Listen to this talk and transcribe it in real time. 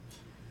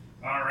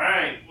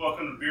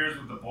welcome to Beers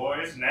with the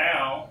Boys.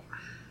 Now,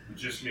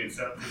 it's just me and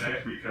Seth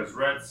today because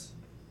Red's...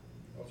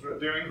 What's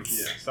Red doing?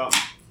 Yeah, something.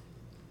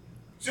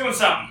 He's doing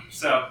something,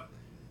 so...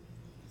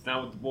 It's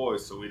not with the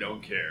boys, so we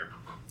don't care.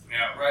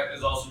 Yeah, Red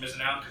is also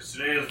missing out because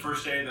today is the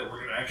first day that we're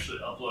going to actually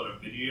upload a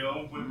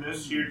video with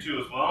this here too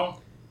as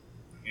well.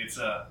 It's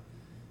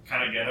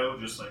kind of ghetto,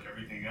 just like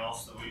everything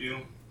else that we do.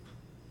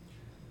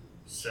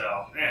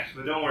 So,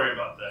 but don't worry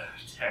about the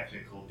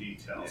technical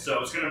details. Yeah.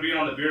 So it's going to be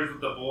on the Beers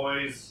with the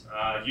Boys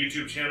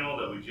YouTube channel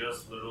that we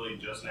just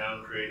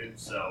now created.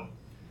 So,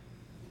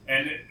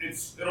 and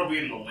it'll be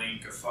in the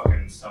link of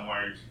fucking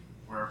somewhere,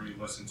 wherever you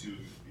listen to, you'll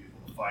be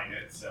able to find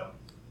it. So,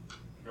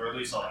 or at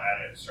least I'll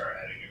start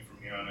adding it from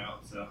here on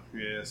out. So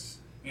yes,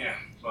 yeah,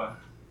 but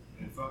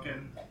it's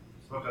fucking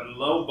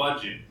low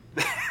budget.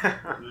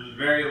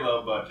 Very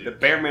low budget. The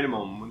bare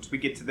minimum. Once we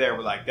get to there,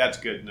 we're like, that's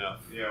good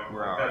enough. Yeah,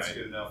 that's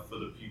good enough for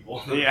the people.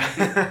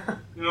 Yeah.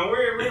 We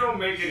don't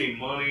make any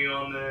money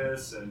on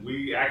this, and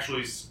we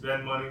actually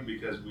spend money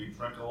because we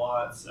drink a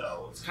lot,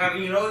 so it's kind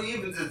of, it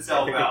evens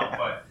itself out,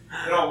 but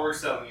it all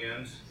works out in the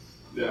end.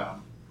 Yeah.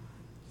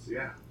 So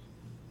yeah,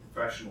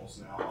 professionals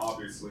now,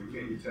 obviously.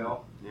 Can't you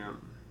tell? Yeah.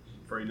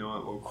 Before you know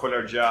it, we'll quit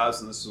our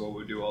jobs, and this is what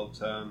we do all the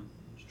time.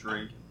 Just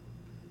drink.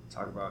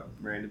 Talk about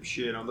random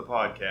shit on the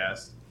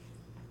podcast.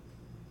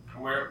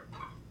 We're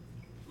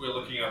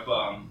looking up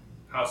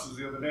houses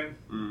the other day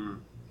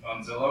on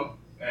Zillow,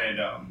 and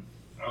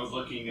I was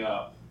looking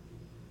up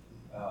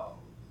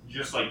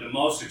just like the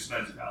most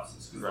expensive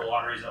houses because the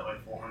lottery's at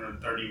like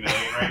 $430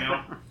 million right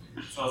now.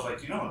 So I was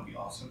like, it'd be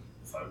awesome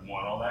if I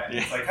won all that. And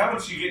it's like, how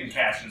much you get in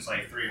cash? And it's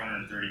like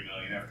 $330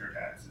 million after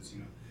taxes,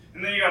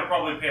 and then you gotta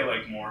probably pay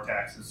like more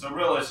taxes. So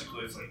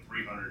realistically, it's like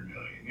 $300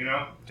 million,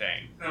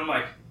 Dang. And I'm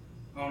like,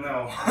 oh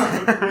no,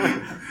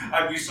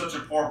 I'd be such a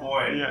poor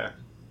boy. Yeah.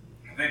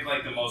 I think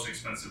like the most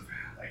expensive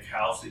like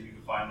house that you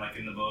could find like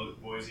in the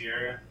Boise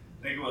area,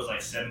 I think it was like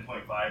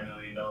 $7.5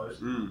 million.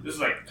 This is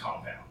like the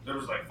compound. There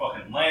was like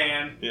fucking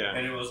land,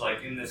 and it was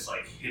like in this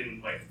like hidden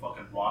like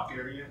fucking rock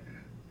area, and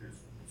it was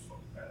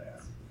fucking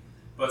badass.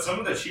 But some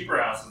of the cheaper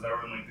houses that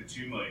were in like the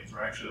 $2 millions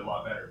were actually a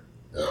lot better.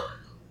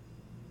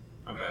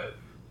 Okay.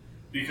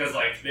 Because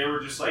like they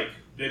were just like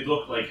they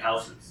looked like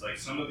houses. Like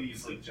some of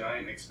these like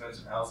giant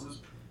expensive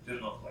houses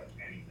didn't look like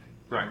anything.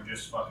 They were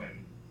just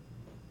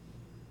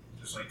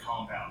like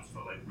compounds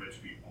for like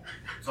rich people.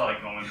 So like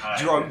going high.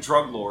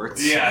 Drug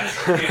lords. Yeah.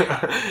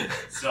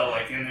 So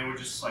like, and they were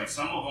just like,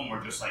 some of them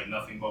were just like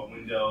nothing but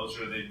windows,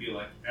 or they'd be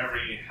like,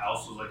 every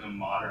house was like a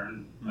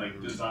modern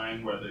like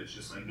design where there's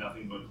just like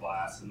nothing but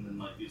glass and then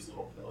like these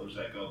little pillars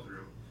that go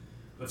through.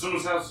 But some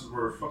of those houses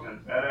were fucking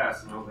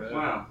badass, and I was like,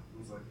 wow. I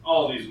was like,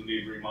 all these would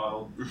need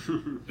remodeled.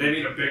 They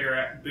need a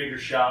bigger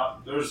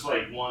shop. There's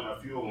like a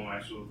few of them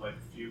actually with like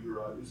a few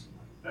garages.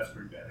 That's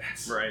pretty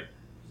badass. Right.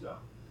 So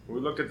we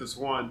looked at this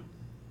one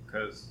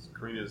because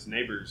Karina's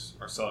neighbors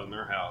are selling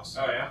their house.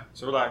 Oh yeah.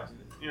 So we're like,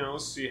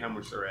 let's see how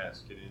much they're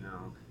asking.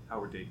 How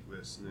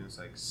ridiculous, and then it's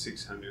like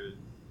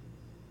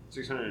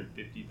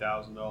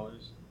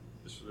 $650,000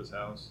 just for this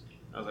house.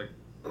 I was like,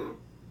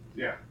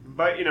 yeah.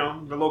 But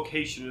the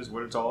location is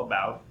what it's all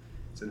about.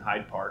 It's in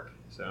Hyde Park,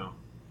 so.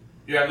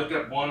 Yeah, I looked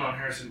up one on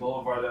Harrison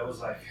Boulevard that was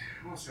like,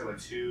 I want to say like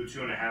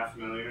 $2.5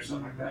 million or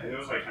something like that. It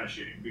was like kind of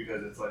shitty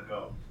because it's like,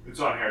 it's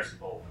on Harrison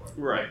Boulevard.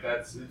 Right. Like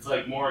it's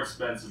like more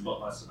expensive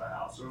but less of a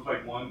house. There was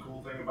like one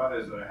cool thing about it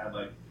is that it had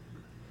like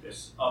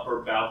this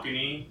upper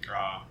balcony.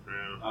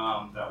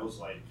 That was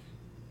like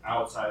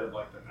outside of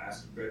like the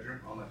master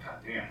bedroom. I'm like,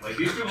 god damn. Like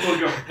these people don't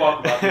give a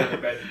fuck about the other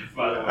bedrooms,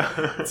 by the way.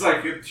 It's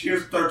like,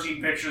 here's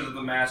 13 pictures of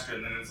the master,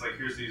 and then it's like,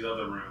 here's these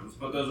other rooms.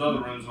 But those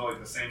other rooms are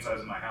like the same size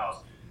as my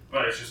house.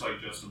 But it's just like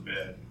just a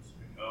bed.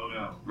 Like, oh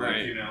no.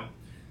 Right.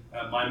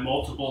 My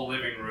multiple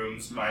living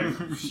rooms, my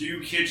few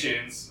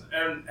kitchens,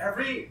 and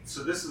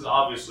so this is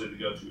obviously the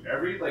go-to.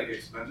 Every like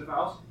expensive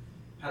house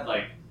had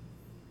like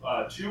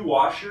 2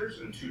 washers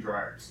and 2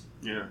 dryers.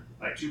 Yeah.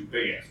 Like 2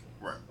 big ass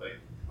ones. Right. Like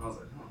I was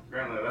like,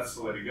 apparently that's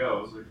the way to go.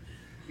 I was like,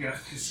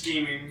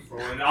 scheming for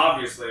when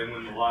obviously I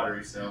win the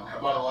lottery. So I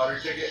bought a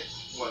lottery ticket,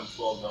 won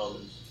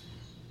 $12.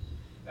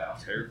 That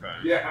was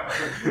terrifying. Yeah.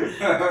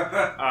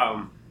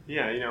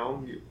 Yeah,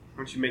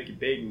 once you make it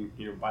big and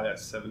buy that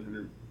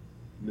 $700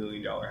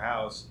 million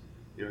house,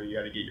 you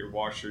got to get your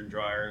washer and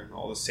dryer.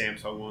 All the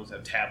Samsung ones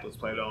have tablets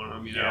played on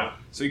them, Yeah.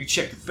 So you can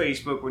check the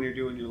Facebook when you're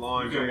doing your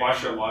laundry. You can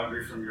wash your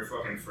laundry from your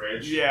fucking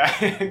fridge. Yeah,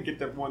 get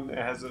the one that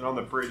has it on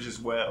the fridge as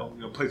well.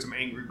 Play some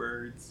Angry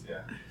Birds.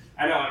 Yeah.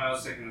 I know, and I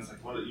was thinking, it's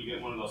like, what, you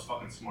get one of those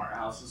fucking smart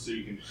houses so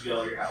you can just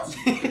yell at your house.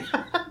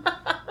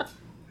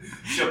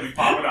 She'll be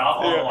popping off,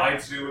 all the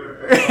lights do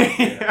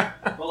it.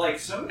 But like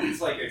some of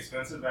these like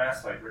expensive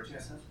ass like rich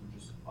ass houses were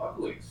just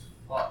ugly as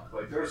fuck.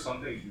 Like there are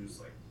some things you just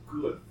like,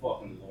 good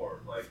fucking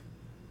lord. Like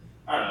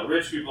I don't know,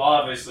 rich people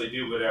obviously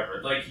do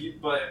whatever. Like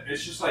but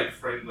it's just like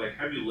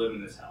have you lived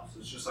in this house?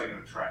 It's just like an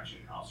attraction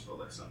house for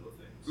like some of the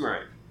things.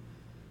 Right.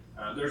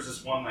 There's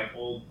this one like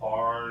old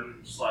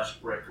barn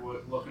 / brick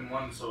looking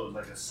one, so it was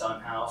like a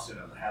sun house, and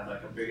it had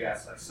like a big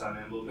ass like sun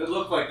emblem. It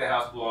looked like the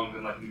house belonged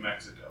in like New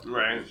Mexico.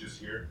 Right. It was just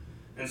here.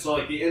 And so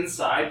like the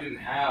inside didn't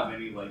have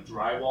any like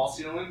drywall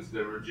ceilings.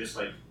 They were just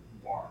like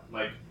barn.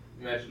 Like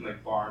imagine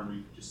like barn where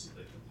you could just see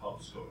like the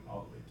posts going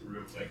all the way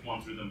through, like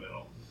one through the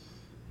middle.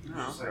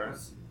 Just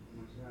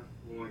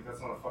like,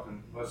 that's not a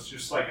fucking. That's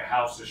just like a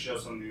house to show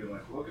somebody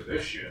like, look at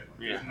this shit.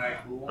 Like, isn't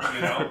that cool?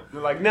 You know?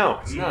 They're like, no,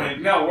 it's not. Like,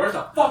 no, where's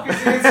the fuck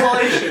is the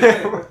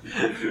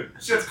insulation?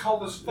 Shit's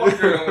cold as fuck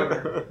during the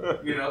winter.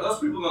 You know, those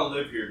people don't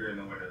live here during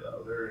the winter though.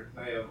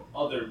 They have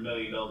other $1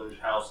 million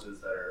houses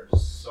that are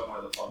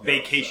somewhere the fuck.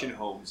 Vacation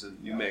homes in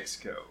New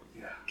Mexico.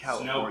 Yeah,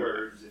 California.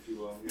 snowbirds, if you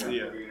will.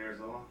 Yeah, living in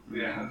Arizona.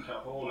 Yeah.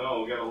 Oh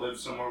no, we gotta live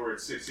somewhere where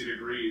it's 60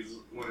 degrees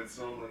when it's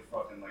only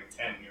fucking like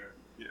 10 here.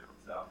 Yeah.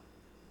 So.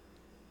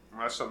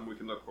 Well, that's something we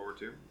can look forward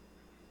to.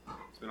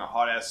 It's been a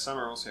hot ass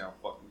summer. We'll see how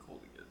fucking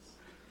cold it gets.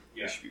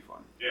 Yeah. It should be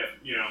fun. Yeah,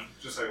 you know,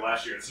 just like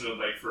last year, it snowed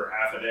like for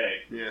half a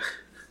day. Yeah.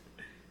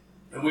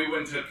 And we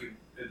went and took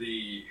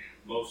the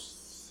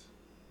most.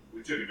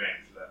 We took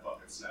advantage of that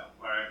fucking snow.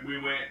 Alright, we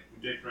went, we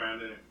dicked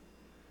around in it.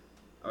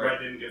 Red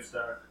didn't get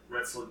stuck.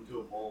 Red slid into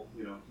a bowl,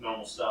 you know,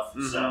 normal stuff.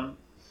 Mm-hmm. So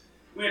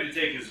we had to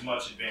take as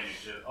much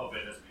advantage of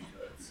it as we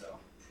could. So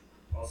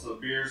also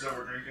the beers that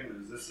we're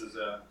drinking is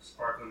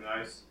sparkling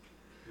ice.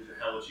 These are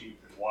hella cheap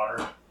and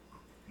water.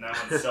 And that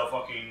one's so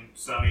fucking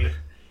sunny.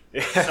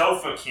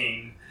 Sofa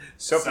King.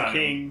 Sofa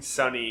King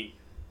Sunny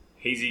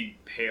Hazy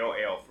Pale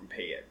Ale from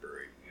Payette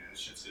Brewing. Yeah, this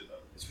shit's good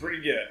though. It's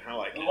pretty good. I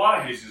like it. A lot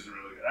of hazies are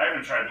really good. I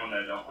haven't tried one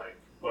that I don't like,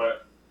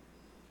 but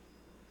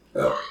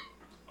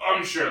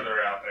I'm sure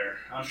they're out there.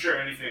 I'm sure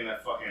anything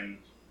that fucking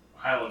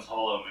Highlands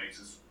Hollow makes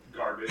is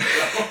garbage.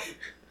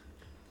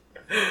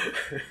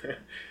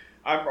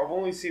 I've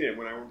only seen it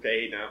when I worked at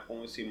 8, and I've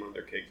only seen one of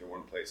their kegs in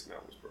one place, and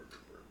that was Burger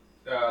Brew.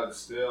 The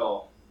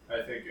Still,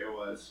 I think it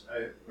was.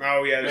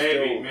 Oh yeah,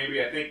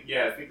 maybe. I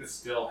think the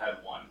Still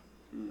had one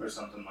or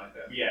something like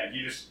that. Yeah,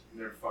 you just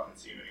never fucking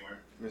see them anywhere.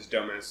 Those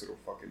dumbass little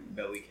fucking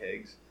belly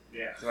kegs.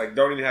 Yeah, they like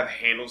don't even have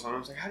handles on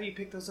them. It's like, how do you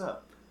pick those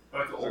up?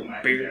 Like the old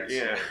Mac bear,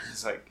 yeah,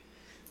 it's like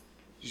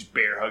you just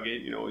bear hug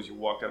it, you know, as you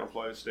walk down a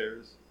flight of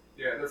stairs.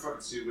 Yeah, they're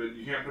fucking stupid.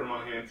 You can't put them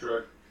on a hand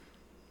truck.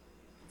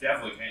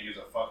 Definitely can't use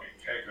a fucking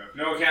K-Cook.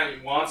 No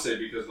account wants it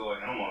because they're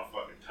like, I don't want to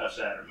fucking touch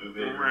that or move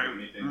it or do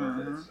anything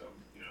with it. So,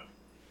 you know.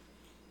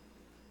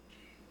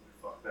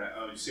 Fuck that.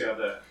 Oh, you see how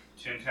the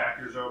tin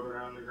tackers are over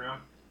on the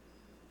ground?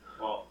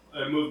 Well,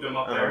 I moved them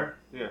up there.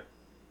 Yeah.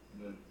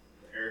 And then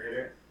the air hit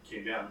it,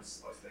 came down and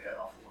sliced the head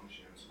off of one of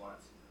Shannon's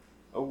splats.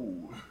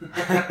 Oh.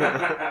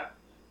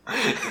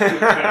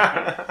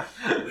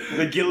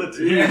 The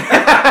guillotine.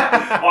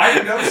 Yeah. Well, I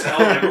didn't notice it. I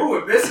was like, ooh,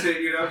 it missed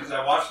it, you know, because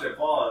I watched it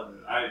fall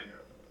and I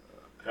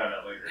got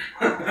that later.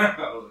 I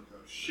was like,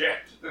 oh shit.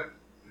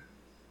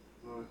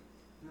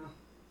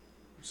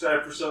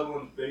 Excited for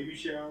Sutherland's baby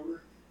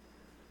shower?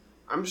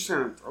 I'm just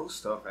trying to throw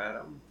stuff at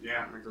them.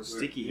 Yeah. Like those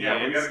sticky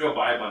hands. Yeah, we gotta go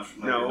buy a bunch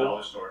from the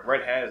dollar store.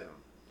 Red has them.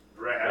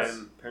 Red has.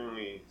 And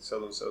apparently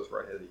Sutherland says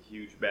Red has a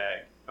huge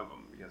bag of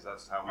them because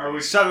that's how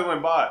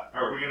Sutherland bought.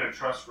 Are we gonna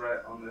trust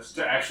Red on this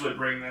to actually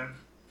bring them?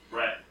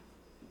 Red.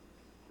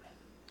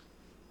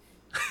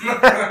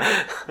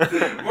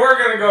 We're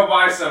gonna go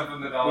buy something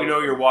at the dollar store. We know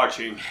you're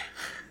watching.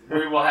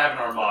 We will have an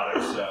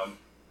armada, so.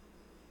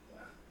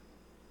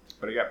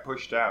 But it got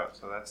pushed out,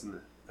 so that's in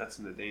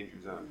the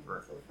danger zone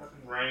for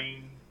fucking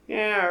rain.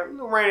 Yeah,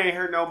 the rain ain't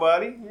hurt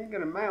nobody. You ain't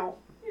gonna melt.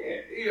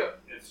 Yeah,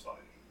 it's fine.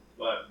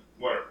 But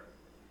whatever.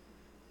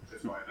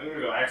 It's fine. I'm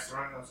gonna go axe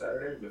throwing on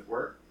Saturday with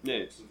work.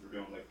 Yeah. Since we're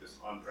doing like this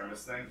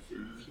on-premise thing.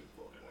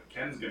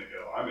 Ken's gonna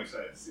go. I'm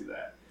excited to see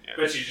that. Yeah.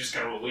 But she's just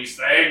gonna release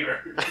the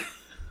anger.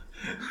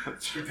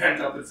 It's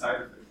pent up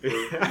inside of it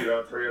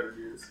for 300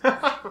 years.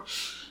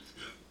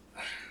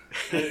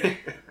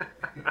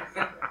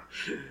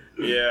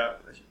 Yeah,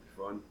 that should be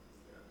fun.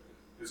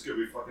 It's gonna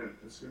be something,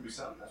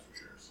 that's for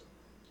sure. So,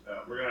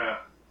 we're gonna.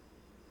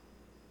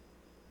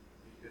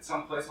 It's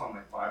someplace on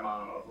like 5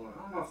 Mile and Overland. I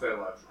don't know if they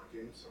allow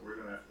drinking, so we're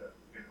gonna have to,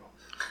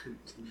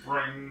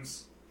 bring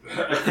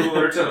a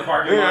cooler to the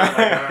parking lot. Like,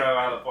 I don't know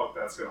how the fuck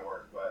that's gonna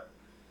work, but.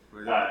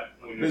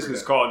 This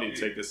was calling you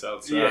to take this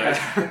outside.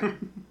 Yeah.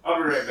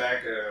 I'll be right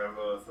back.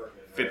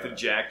 Fit the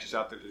Jack just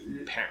out there just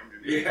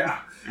pounding it.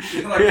 Yeah.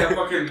 Like that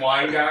fucking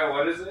wine guy.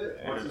 What is it?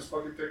 What's his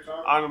fucking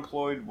TikTok?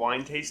 Unemployed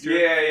wine taster?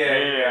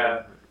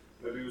 Yeah.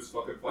 That dude was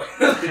fucking playing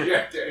the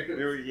Jack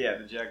Daniels. Yeah,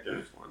 the Jack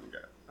Daniels one.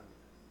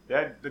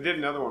 They did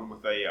another one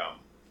with a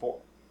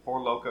Four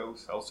Loko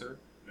seltzer.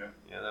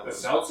 Yeah, that was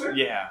seltzer?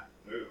 Yeah.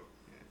 Ooh.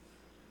 Yeah.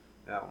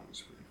 That one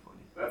was really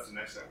funny. That's the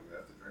next time we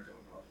have to drink on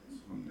the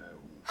podcast. No.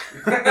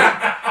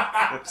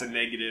 That's a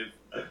negative.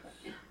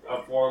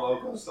 A Four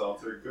Loko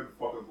seltzer. Good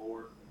fucking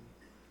lord.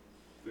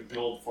 The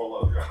gold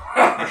Four Loko.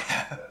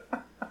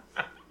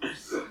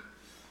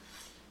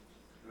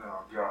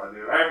 Oh god,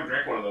 dude. I haven't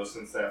drank one of those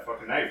since that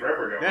fucking night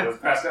forever ago. I was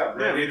passed out.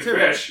 Yeah, me too.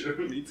 Fish.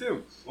 Me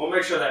too. We'll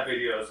make sure that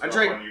video is up on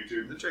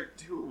YouTube. I drank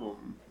 2 of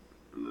them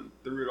and then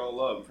threw it all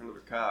up in front of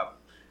the cop.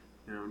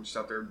 You know, just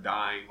out there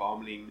dying,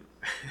 vomiting.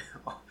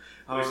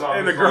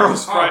 And the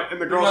girls front,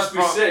 must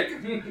be sick.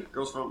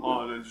 Girls front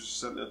lawn and just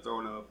sitting there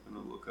throwing up, and I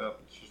look up,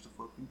 it's just a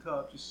fucking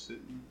cop just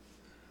sitting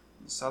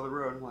on the side of the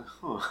road. I'm like,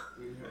 huh.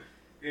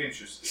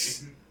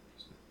 Interesting.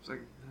 It's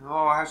like,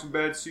 oh, I have some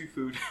bad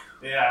seafood.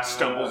 Yeah.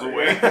 Stumbles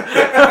away. With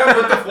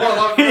the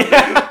forelock.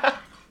 Yeah.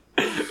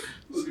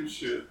 Good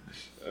shit.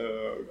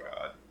 Oh,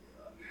 God.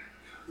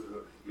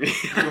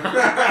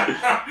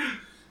 Yeah,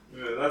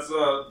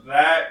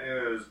 that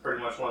is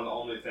pretty much one of the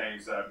only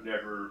things that I've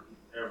never,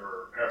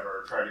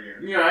 ever tried to get.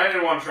 I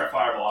didn't want to try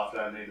Fireball off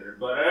that either,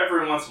 but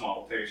every once in a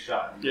while we'll take a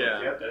shot. Yeah.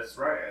 Like, yep, that's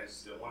right. I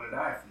still want to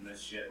die from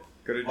this shit.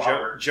 Go to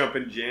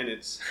Jumpin'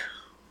 Janet's.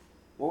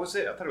 What was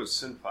it? I thought it was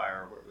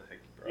Sunfire or whatever the heck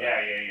you brought.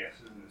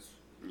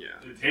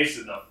 Yeah. It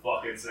tasted the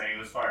fucking same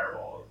as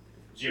Fireball.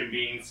 Jim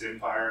Beam,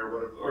 Sinfire, or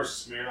whatever, or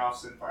Smirnoff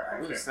Sinfire.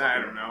 I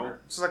don't know.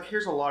 It's like,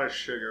 here's a lot of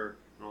sugar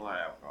and a lot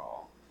of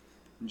alcohol.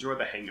 Enjoy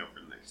the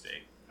hangover the next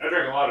day. I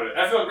drank a lot of it.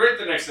 I felt great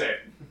the next day.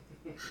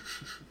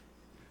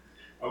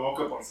 I woke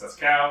up on Seth's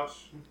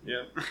couch.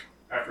 Yep.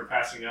 After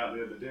passing out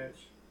near the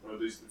ditch. Or at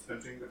least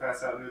attempting to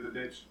pass out near the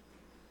ditch.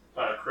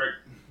 By a creek.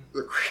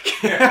 The creek.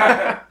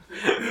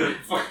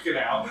 Fucking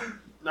out.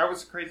 That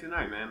was a crazy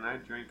night, man. I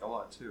drank a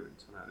lot too, and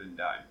somehow I didn't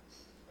die.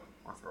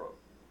 Or throw up.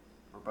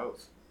 Or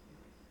both.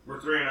 We're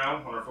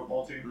 3-0 on our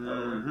football team.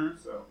 Mm-hmm.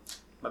 So.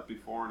 But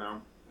before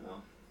now.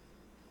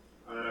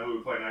 I don't know who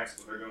we play next,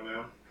 but they're going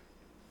down.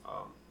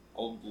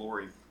 Old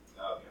Glory.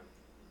 Oh, yeah.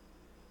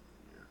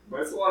 But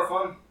it's a lot of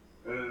fun.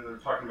 And then they're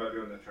talking about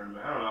doing the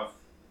tournament. I don't know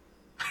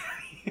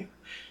if...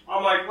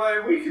 I'm like,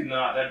 well, we could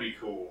not. That'd be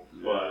cool.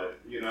 But,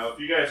 if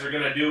you guys are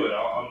going to do it,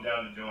 I'm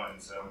down to join.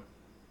 So,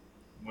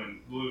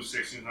 lose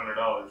 $1,600 or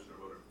whatever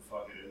the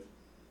fuck it is.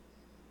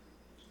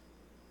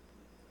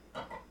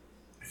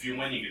 If you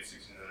win, you get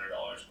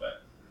 $1,600,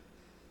 but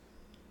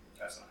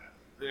that's not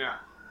happening. Yeah.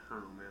 I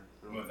don't know, man.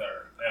 With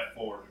our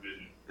F4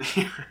 division.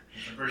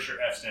 I'm pretty sure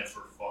F stands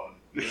for fun.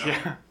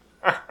 Yeah.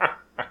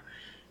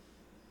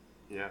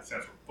 Yeah. It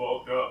stands for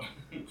fucked up.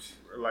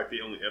 We're like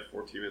the only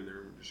F4 team in there.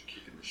 We're just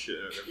kicking the shit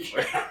out of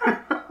everybody.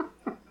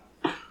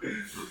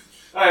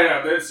 I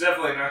know. It's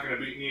definitely not going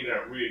to need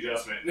a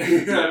readjustment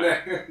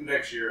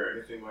next year or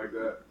anything like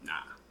that.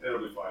 Nah. It'll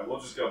be fine. We'll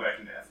just go back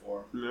into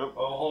F4. Nope.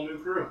 A whole new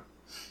crew.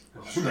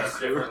 Dress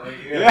differently.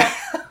 Yeah.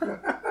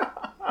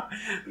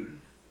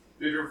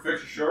 Did you ever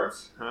fix your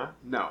shorts? Huh?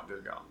 No, they're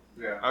gone.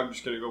 Yeah. I'm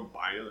just gonna go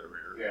buy another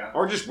pair. Yeah.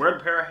 Or just wear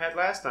the pair I had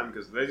last time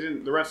because the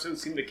refs didn't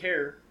seem to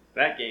care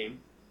that game.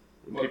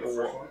 What, the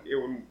first one?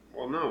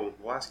 Well, no,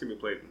 the last game we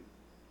played,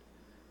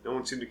 no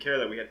one seemed to care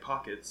that we had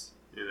pockets.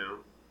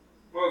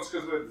 Well, it's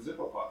because we had the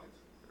Zippo pockets.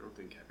 I don't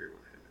think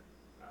everyone had it.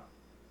 No.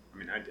 I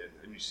mean, I did.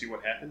 And you see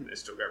what happened? It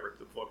still got ripped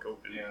the fuck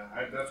open. Yeah,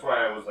 that's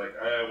why I was like,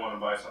 I want to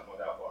buy something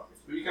without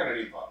pockets. But you kind of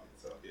need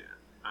pockets, so. Yeah,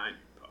 I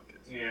need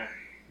pockets. Yeah.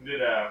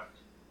 Did a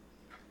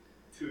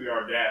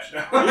 2-yard dash.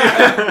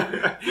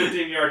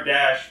 15-yard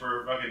dash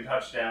for a fucking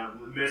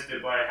touchdown. Missed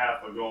it by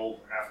half a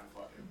goal, half a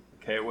fucking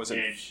Okay, it wasn't.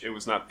 inch. It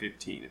was not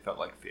 15. It felt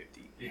like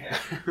 50. Yeah.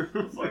 It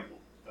was like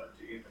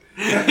 13.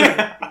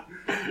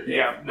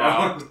 Yeah,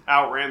 no.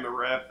 Outran the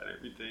ref and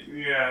everything.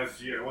 Yeah,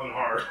 it wasn't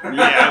hard.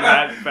 Yeah, and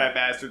that fat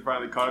bastard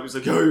finally caught him. He's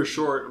like, "Oh, you're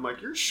short." I'm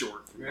like, "You're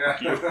short."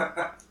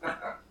 Yeah.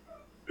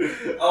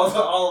 all of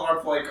our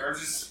play cards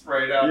just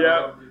sprayed out.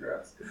 Yeah. The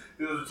grass.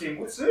 The other team,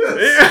 what's this?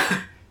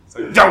 Yeah. It's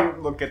like,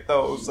 don't look at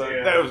those.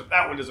 Yeah.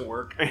 That one doesn't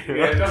work. Yeah,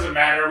 it doesn't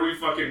matter. We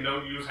fucking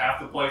don't use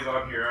half the plays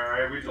on here. All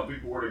right, we tell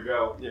people where to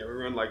go. Yeah, we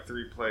run like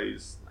 3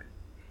 plays, like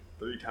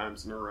 3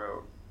 times in a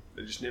row.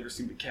 They just never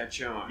seem to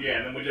catch on. Yeah,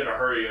 and then we did a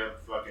hurry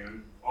up,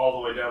 fucking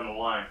all the way down the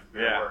line.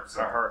 Yeah, worked,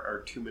 so.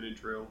 our 2-minute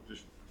drill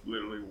just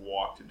literally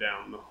walked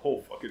down the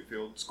whole fucking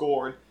field,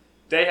 scored.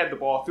 They had the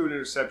ball, threw an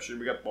interception.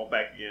 We got the ball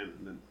back again,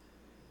 and then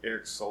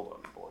Eric sold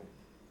on the boy.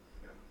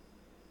 Yeah.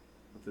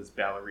 With his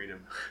ballerina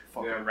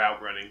fucking Yeah.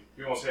 route running.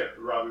 You almost hit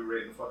Robbie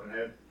right in the fucking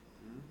head.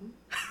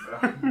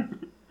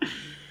 Mm-hmm.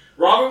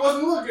 Robbie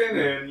wasn't looking,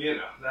 and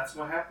that's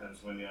what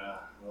happens when the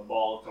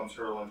ball comes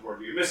hurling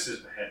toward you. It misses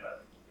his head by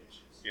like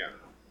inches. Yeah.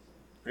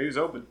 He was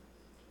open.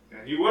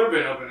 Yeah, he would have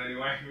been open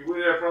anyway. He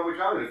would have probably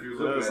caught it if he was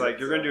So looking it's at like,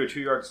 it. you're going to do a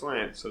 2-yard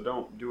slant, so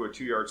don't do a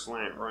 2-yard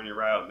slant, run your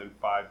route, and then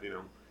 5,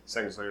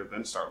 seconds later,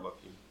 then start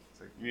looking.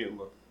 It's like, you need to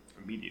look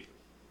immediately.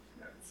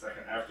 Yeah,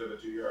 second after the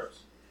 2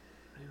 yards.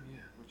 Oh,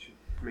 yeah. Once you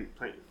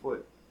plant your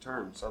foot,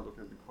 turn, start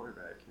looking at the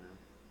quarterback,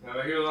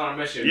 No, he was on a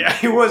mission. Yeah,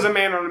 he was a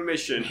man on a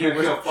mission. He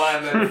was going to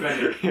find that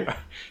defender. Yeah.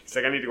 He's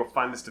like, I need to go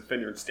find this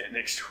defender and stand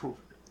next to him.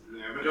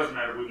 Yeah, but it doesn't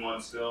matter. We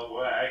won still.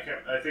 Well, I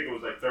think it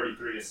was like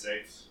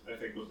 33-6. I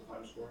think was the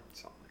final score.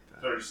 Something like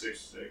that. 36-6.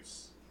 Something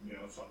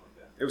like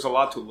that. It was a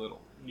lot too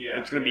little. Yeah.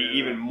 It's going to be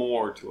even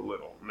more to a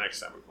little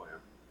next time we play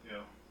him.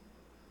 Yeah.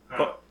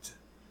 But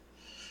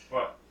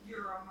What?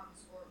 You're wrong on the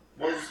score.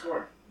 What was the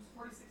score? It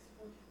was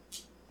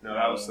 46-14. no,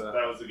 that was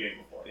that was the game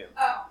before. Yeah.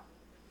 Oh.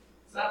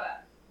 So, Not bad.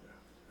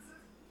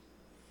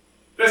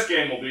 this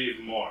game will be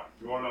even more.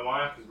 You want to know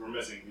why? Because we're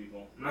missing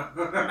people.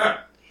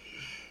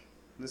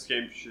 this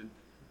game should.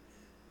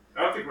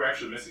 I don't think we're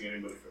actually missing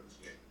anybody for this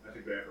game. I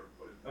think they have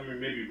everybody. I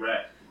mean, maybe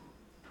Red.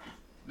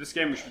 This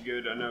game should be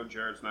good. I know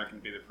Jared's not going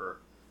to be there for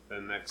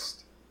the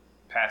next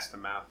past the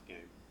mouth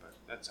game, but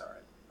that's all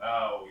right.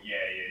 Oh yeah.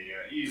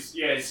 He's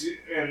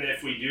and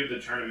if we do the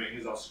tournament,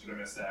 he's also gonna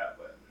miss that.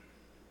 But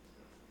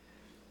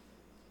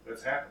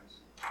It happens.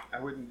 I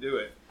wouldn't do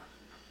it.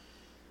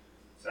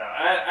 So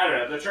I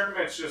don't know. The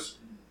tournament's just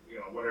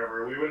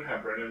whatever. We wouldn't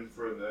have Brendan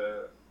for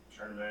the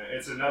tournament.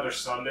 It's another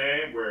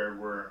Sunday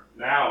where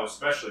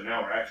especially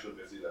now, we're actually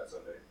busy that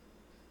Sunday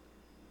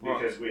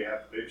because we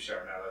have the baby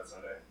shower now that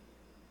Sunday.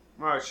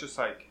 Well, it's just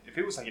like if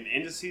it was like an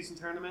end of season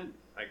tournament,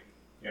 like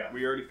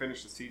we already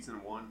finished the season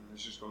and won.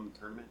 Let's just go in the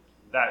tournament.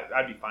 That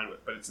I'd be fine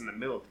with, but it's in the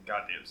middle of the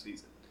goddamn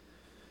season.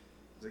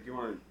 It's like you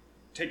want to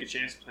take a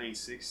chance playing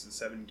 6 to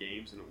 7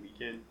 games in a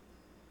weekend.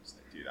 It's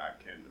like, dude, I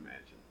can't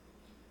imagine.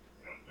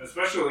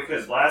 Especially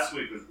because last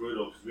week was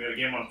brutal because we had a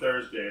game on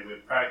Thursday, we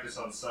had practice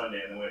on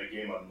Sunday, and then we had a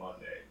game on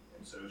Monday.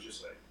 And so it was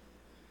just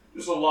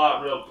a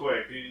lot real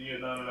quick. You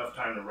had not enough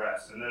time to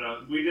rest. And then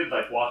we did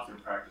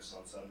walkthrough practice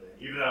on Sunday.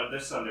 Even though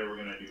this Sunday we're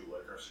going to do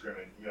our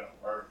scrimming,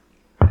 our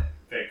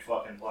fake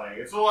fucking playing.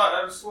 It's a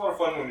lot of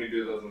fun when you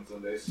do those on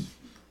Sundays.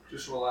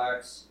 Just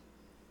relax.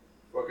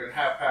 Fucking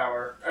half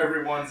power.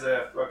 Everyone's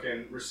a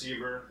fucking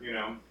receiver,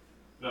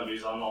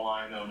 Nobody's on the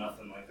line, no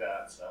nothing like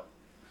that, so.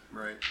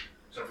 Right.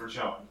 Except for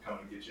John, come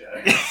and get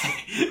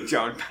you.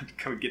 John,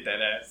 come and get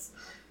that ass.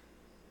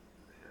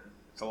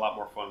 It's a lot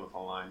more fun with a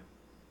line,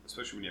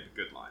 especially when you have a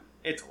good line.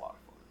 It's a lot of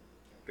fun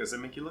because they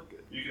make you look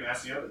good. You can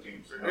ask the other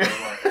teams for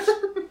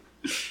how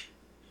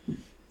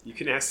You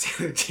can ask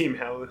the other team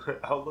how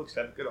it looks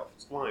to have a good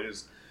offensive line.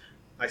 Is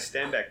I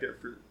stand back there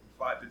for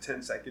 5 to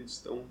 10 seconds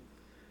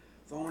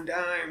throwing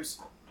dimes.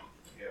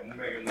 Yeah, we'll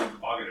make them move the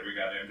pocket every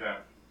goddamn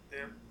time.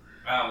 Yeah.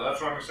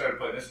 That's why I'm excited to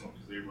play this one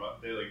because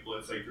they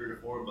blitz 3 to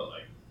 4, but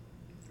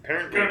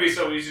apparently it's gonna be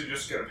so easy to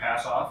just get a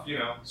pass off,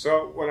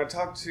 So when I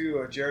talked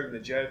to Jared and the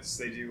Jets,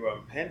 they do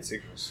hand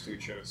signals to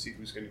each other, see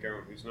who's going to go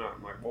and who's not.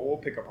 I'm like, well, we'll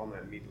pick up on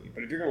that immediately.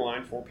 But if you're going to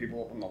line 4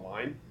 people up on the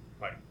line,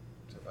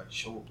 to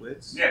show a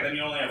blitz. Yeah, then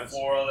you only have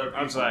 4 other people.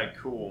 I was like,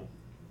 cool.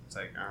 It's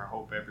like, I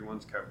hope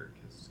everyone's covered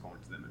because it's going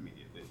to them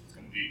immediately. It's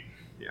going to be.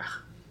 Yeah.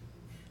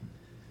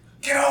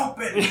 Get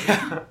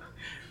open!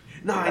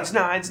 Nines.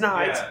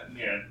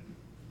 Yeah.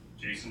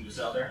 Jason just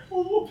out there.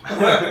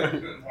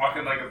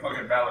 Walking like a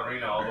fucking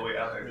ballerina all the way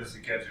out there just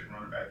to catch it and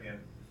run it back in.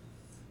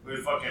 We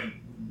fucking,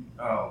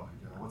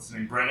 what's his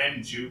name?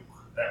 Brennan, Juke.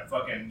 That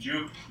fucking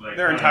Juke.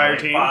 Their entire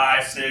team?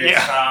 5,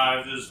 6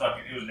 times.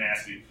 It was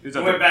nasty. We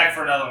went back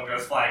for another one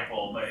because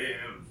flagpole, but it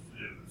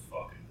was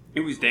fucking. He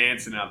was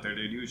dancing out there,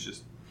 dude. He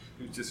was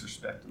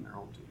disrespecting their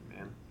whole team,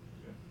 man.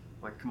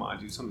 Like, come on,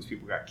 dude. Some of these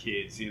people got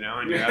kids, and you're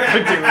out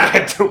there doing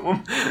that to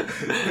them.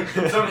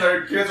 Some of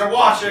their kids are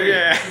watching.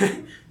 Yeah.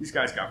 These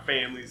guys got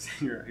families.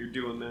 You're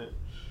doing that.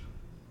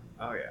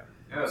 Oh, yeah.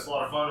 Yeah, it's a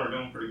lot of fun. We're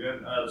doing pretty good.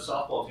 The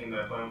softball team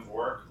that I play for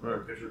work, our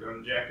pitcher got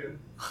ejected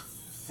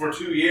for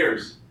 2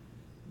 years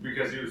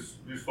because he was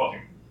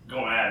fucking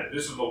going at it.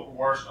 This is the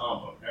worst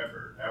ump I've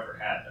ever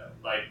had, though.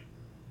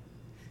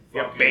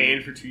 You got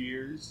banned for 2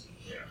 years?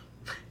 Yeah.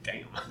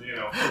 Damn.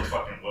 For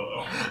fucking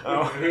Willow.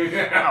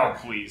 Oh,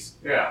 please.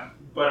 Yeah,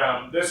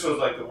 but this was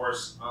the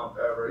worst ump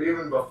ever.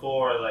 Even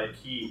before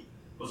he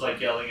was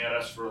yelling at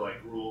us for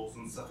rules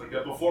and stuff like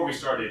that. Before we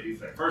started, he's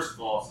like, first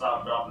of all,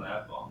 stop dropping the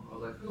F-bomb. I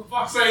was like, who the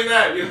fuck's saying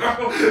that?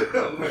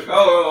 I'm like,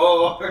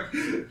 oh.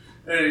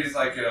 And he's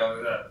like,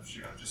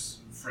 just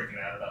freaking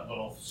out about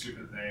little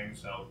stupid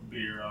things, no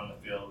beer on the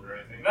field or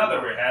anything. Not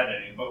that we had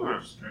any, but we were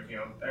just drinking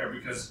out there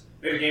because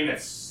we had a game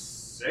at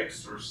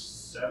 6 or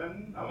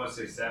 7. I want to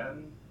say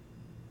 7.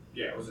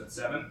 Yeah, it was at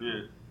 7.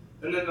 Yeah.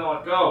 And then they're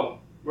like, oh,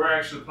 we're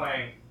actually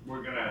playing.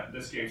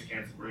 This game's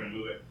canceled. We're going to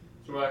move it.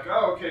 So we're like,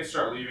 oh, okay,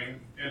 start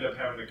leaving. End up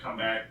having to come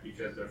back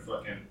because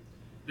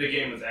the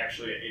game was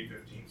actually at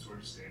 8:15, so we're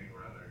just standing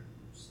around there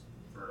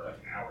for an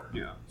hour.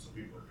 Yeah. So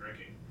people are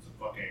drinking. It's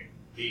a fucking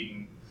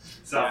Hayden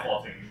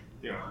softball team.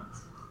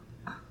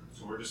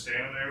 So we're just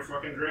standing there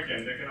fucking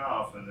drinking, dicking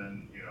off, and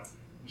then,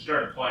 we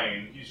started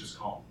playing, and he's just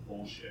calling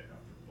bullshit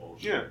after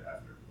bullshit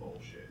after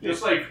bullshit. Yeah.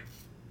 Just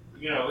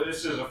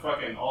this is a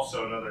fucking,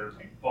 also another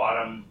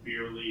bottom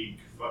beer league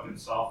fucking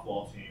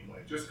softball team,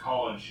 just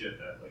calling shit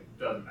that,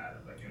 doesn't matter,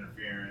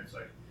 interference,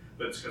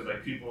 but it's because,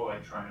 people are,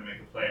 trying to make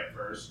a play at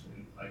first,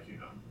 and,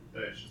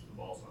 that it's just the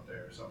ball's not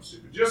there or something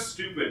stupid. Just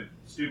stupid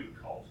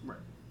calls. Right.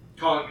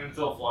 Calling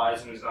until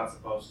flies when he's not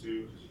supposed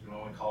to, because you can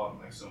only call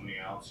it in, so many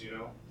outs,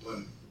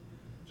 when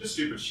just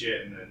stupid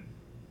shit, and then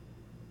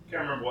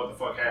can't remember what the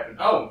fuck happened.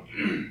 Oh,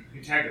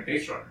 he tagged a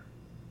base runner.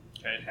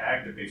 Okay.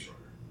 Tagged a base runner.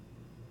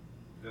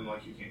 And I'm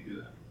like, you can't do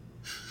that.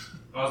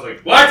 I was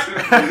like, what?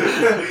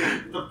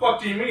 The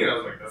fuck do you mean? I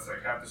was like, that's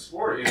half the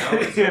sport, And so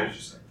he's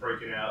just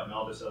freaking out and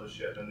all this other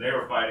shit. And they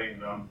were fighting,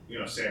 and I'm,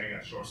 standing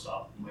at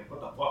shortstop. I'm like,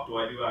 what the fuck do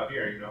I do out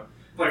here?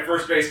 Play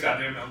first base,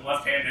 goddamn, I'm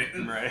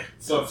left-handed. Right.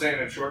 So I'm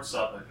standing at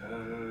shortstop,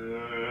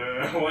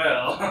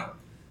 well.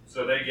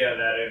 So they get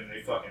at it, and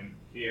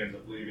he ends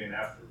up leaving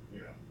after,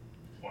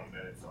 20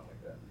 minutes, something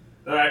like that.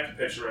 Then I have to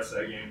pitch the rest of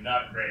that game.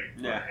 Not great.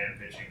 Yeah. Hand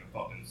pitching. I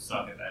fucking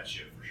suck at that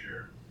shit for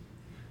sure.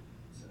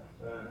 So,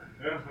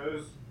 it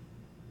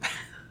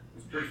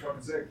was pretty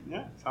fucking sick.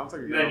 Yeah, sounds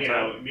like a And good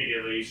then,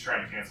 immediately he's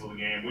trying to cancel the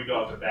game. We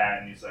go up to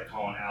bat, and he's,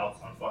 calling outs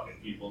on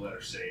fucking people that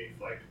are safe.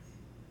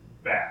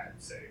 Bad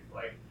safe.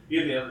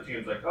 Even the other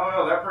team's like, oh,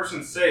 no, that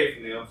person's safe.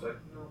 And the ump's like,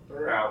 no,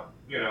 they're out.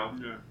 You know.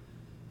 Yeah.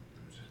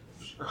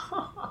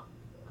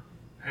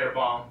 Hit a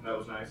bomb. That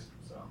was nice.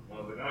 So I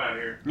was like, I'm out of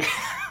here.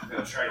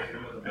 Try to hit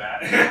him with a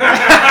bat.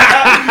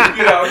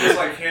 Just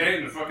like hit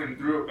it and fucking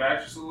threw it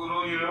back just a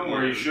little.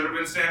 Where he should have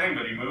been standing,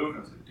 but he moved. I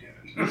was like,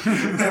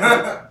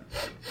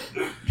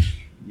 damn it.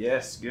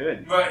 Yes,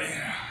 good. But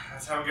yeah,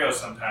 that's how it goes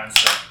sometimes.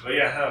 So. But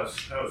yeah, that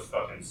was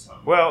fucking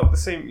something. Well, the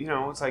same,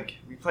 it's like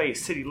we play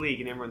City League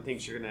and everyone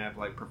thinks you're gonna have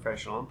like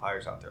professional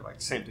umpires out there. Like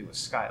the same thing with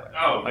Skylar.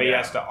 Oh, He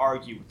has to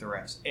argue with the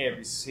refs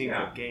every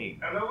single game.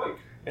 And they're like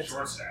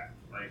short staff.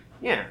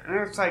 Yeah,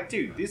 and it's like,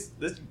 dude,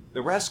 the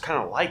refs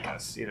kind of like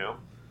us,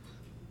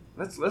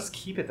 Let's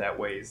keep it that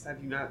way. Instead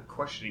of you not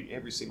questioning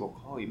every single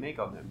call you make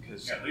on them,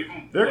 because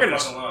they're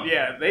gonna.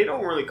 Yeah, they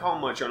don't really call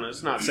much on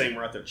us. Not saying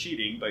we're out there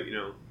cheating, but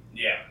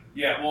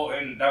Yeah. Well,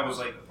 and that was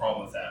like the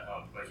problem with that.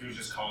 He was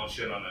just calling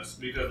shit on us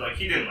because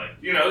he didn't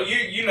you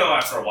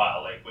after a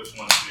while which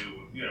ones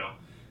do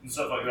and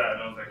stuff like that.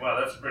 And I was like, wow,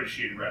 that's a pretty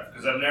shitty ref,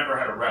 because I've never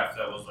had a ref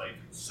that was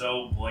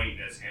so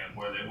blatant as him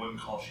where they wouldn't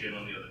call shit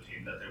on the other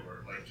team, that they were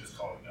just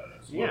calling out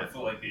us. Yeah, I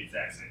feel like the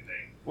exact same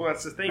thing. Well,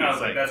 that's the thing. And I was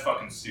like, that's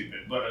fucking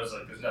stupid. But I was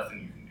like, there's nothing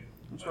you can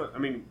do. I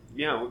mean,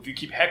 if you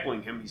keep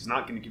heckling him, he's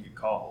not going to give you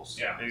calls.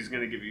 Yeah, and he's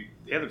going to give you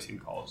the other team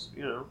calls.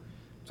 So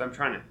I'm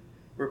trying to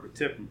work with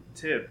Tip.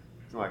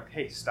 Like,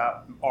 hey,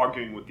 stop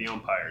arguing with the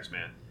umpires,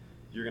 man.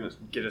 You're going to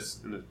get us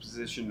in a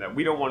position that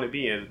we don't want to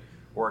be in,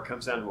 or it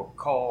comes down to a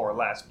call or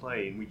last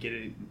play, and we get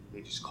it, and they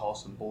just call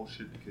some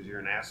bullshit because you're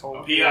an asshole.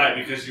 A PI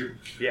because you're...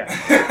 Yeah.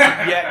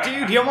 Yeah,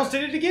 dude, he almost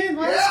did it again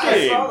last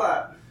game. I saw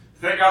that.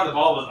 Thank God the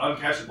ball was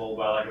uncatchable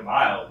by a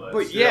mile, but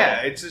still,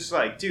 yeah, it's just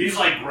like, dude... He's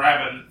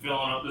grabbing,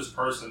 filling up this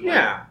person.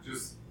 Yeah. It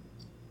was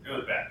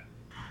bad.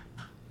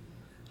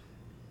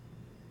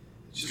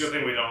 It's a good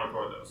thing we don't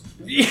record those.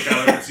 Yeah.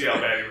 We can see how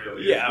bad he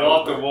really is. Yeah.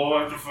 We'll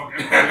have to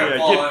fucking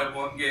fall out in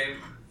one game.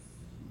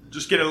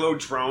 Just get a little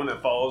drone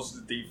that follows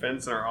the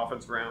defense and our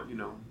offense around,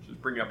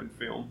 just bring it up and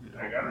film.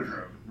 I got a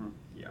drone.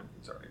 Yeah,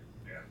 it's alright.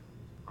 Yeah.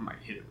 I might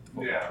hit it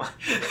with the football.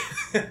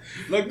 Yeah.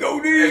 Let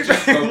go, dude!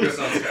 Just focus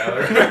on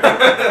Skylar.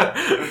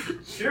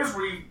 Here's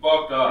where you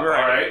fucked up,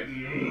 alright?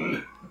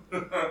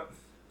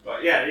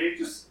 But yeah,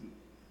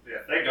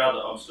 thank God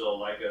the umps still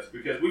like us,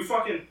 because we've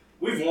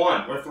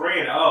won. We're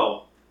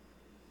 3-0.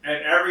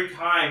 And every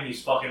time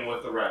he's fucking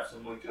with the refs,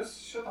 I'm like,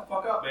 just shut the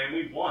fuck up, man.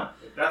 We've won.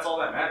 That's all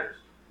that matters.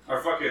 Our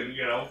fucking,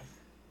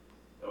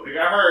 nobody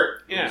got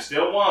hurt. Yeah. We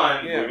still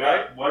won. Yeah, we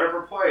got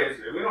whatever plays.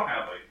 We don't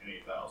have any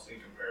fouls in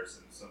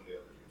comparison to some of the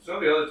other teams. Some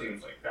of the other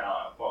teams foul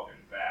out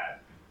fucking bad.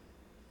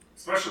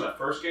 Especially that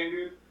first game,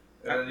 dude.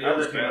 And the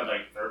other team had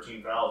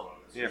 13 fouls on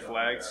us. Yeah,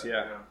 flags.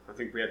 Yeah. I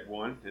think we had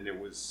one, and it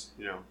was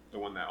the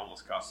one that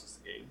almost cost us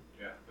the game.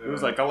 Yeah. It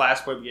was the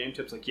last play of the game.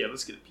 Tip's like, yeah,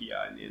 let's get a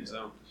PI in the end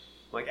zone.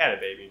 I'm like, atta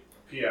baby.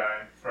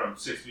 PI from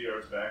 60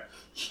 yards back.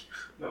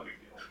 No big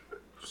deal.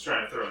 Just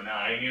trying to throw a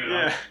 9,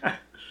 Yeah.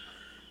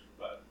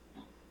 But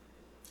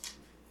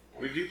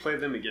we do play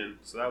them again,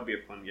 so that would be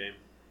a fun game.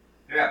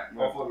 Yeah,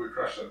 hopefully we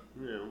crush them.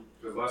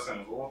 Because last time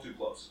was a little too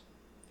close.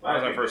 That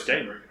was our first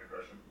game.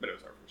 But it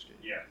was our first game.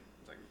 Yeah.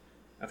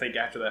 I think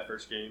after that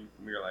first game,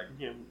 we were like,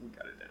 yeah, we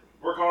got it down.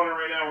 We're calling it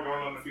right now. We're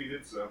going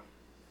undefeated, so.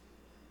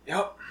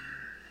 Yep.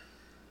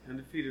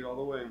 Undefeated all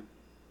the way.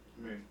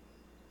 I mean,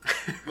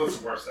 what's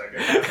the worst that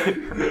could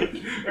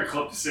happen? They're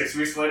clipped to 6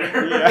 weeks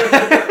later.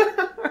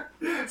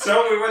 Yeah.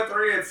 So we went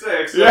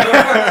 3-6.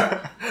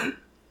 Yeah.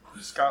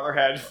 Skylar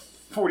had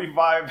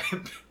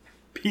 45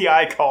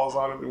 PI calls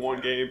on him in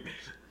one game.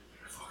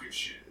 Fucking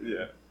shit.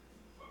 Yeah.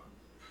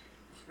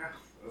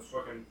 That's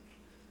fucking...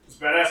 It's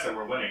badass that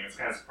we're winning. It's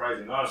kind of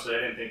surprising. Honestly, I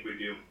didn't think we'd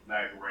do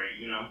that great,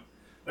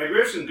 we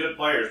have some good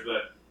players,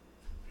 but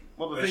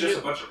it's just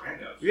a bunch of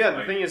randos. Yeah,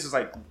 the thing is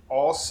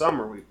all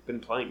summer we've been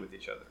playing with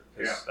each other.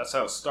 Yeah. That's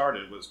how it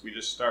started, was we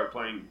just started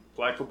playing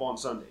flag football on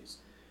Sundays.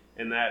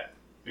 And that,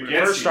 when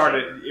it first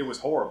started, it was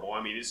horrible.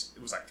 I mean,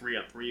 it was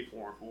 3-on-3,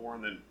 4-on-4,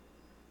 and then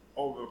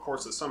over the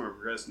course of the summer,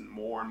 progressed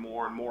more and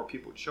more and more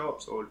people would show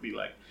up. So it would be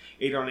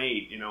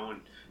 8-on-8,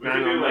 and we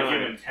could do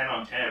even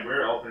 10-on-10. We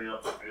were opening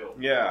up the field.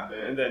 Yeah,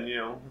 and then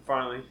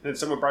finally, then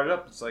someone brought it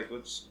up. It's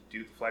let's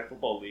do the flag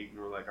football league, and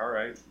we're like, all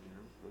right,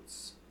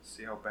 let's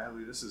see how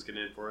badly this is going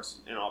to end for us.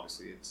 And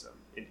obviously, it's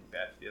ending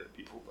bad for the other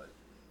people, but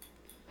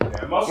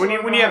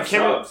when you have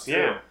subs,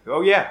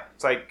 oh yeah,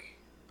 it's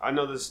I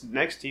know this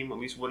next team. At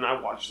least when I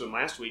watched them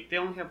last week, they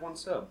only have one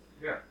sub.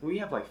 Yeah, we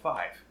have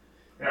 5.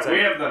 Yeah, we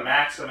have the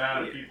max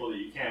amount of people that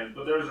you can,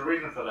 but there's a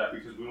reason for that,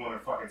 because we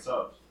wanted fucking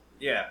subs.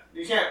 Yeah.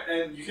 You can't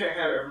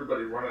have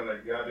everybody running a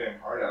goddamn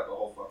heart out the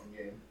whole fucking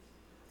game.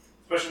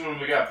 Especially when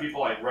we got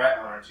people like Rhett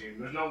on our team.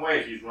 There's no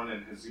way he's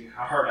running his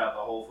heart out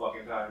the whole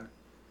fucking time.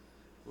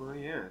 Well,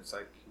 yeah, it's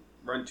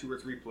run 2 or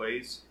 3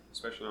 plays,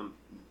 especially on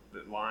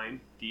the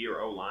line, D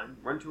or O line.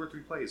 Run 2 or 3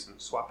 plays and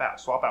swap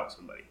out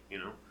somebody.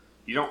 You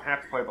don't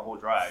have to play the whole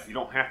drive. You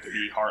don't have to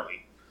be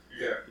Harley.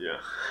 Yeah. Yeah.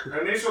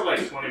 And these are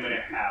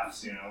 20-minute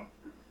halves, I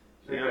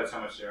think that's how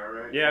much they are,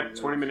 right? Yeah,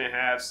 20-minute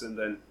halves, and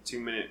then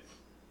 2-minute.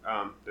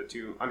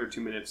 Under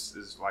 2 minutes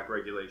is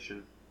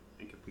regulation,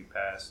 incomplete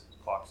pass,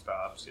 clock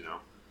stops,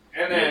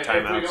 And then if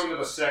we go into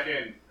the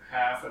second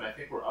half, and I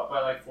think we're up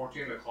by like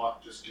 14. The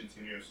clock just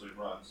continuously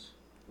runs.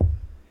 Yep.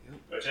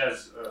 Which,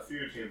 as a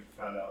few teams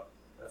found out,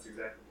 that's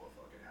exactly what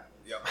fucking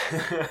happens.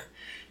 Yep.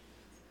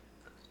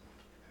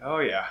 Oh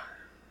yeah,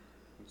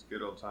 it's a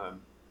good old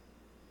time.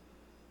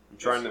 I'm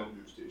trying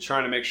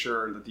to make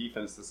sure the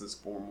defense doesn't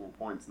score more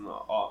points than the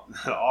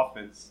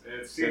offense.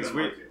 It's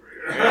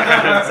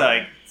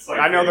like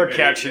I know they're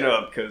catching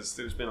up because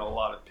there's been a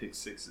lot of pick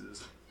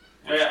sixes.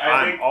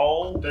 I think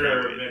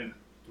there have been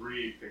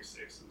 3 pick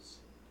sixes.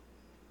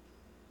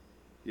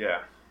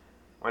 Yeah,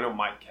 I know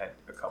Mike had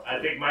a couple. I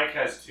think Mike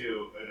has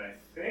 2, and I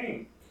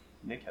think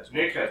Nick has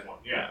 1. Nick has 1.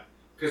 Yeah,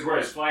 because where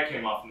his flag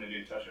came off and they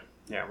didn't touch him.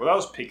 Yeah, well, that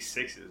was pick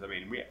sixes. I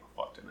mean, we have a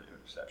fuck ton of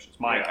interceptions.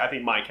 Mike, I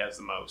think Mike has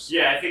the most.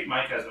 Yeah, I think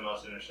Mike has the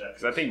most interceptions.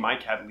 Because I think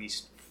Mike had at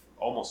least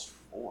almost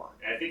 4.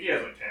 I think he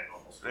has like 10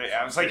 almost.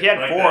 Yeah, it was like he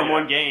had 4 in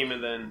one game,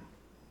 and then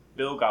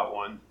Bill got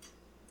 1.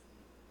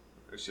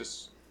 It's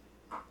just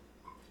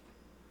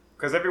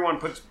because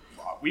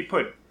we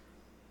put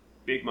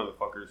big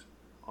motherfuckers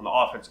on the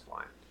offensive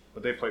line,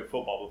 but they played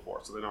football before,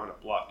 so they know how to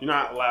block. You're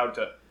not allowed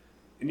to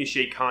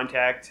initiate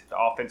contact. The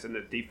offense and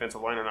the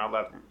defensive line are not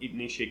allowed to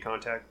initiate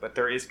contact, but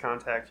there is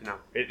contact.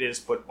 It is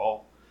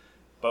football.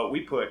 But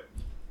we put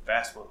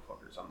fast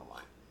motherfuckers on the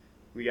line.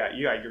 You got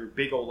your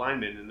big old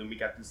linemen, and then we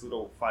got these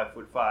little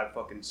 5'5"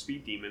 fucking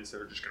speed demons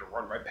that are just gonna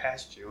run right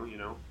past you.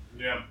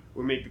 Yeah.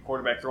 We make the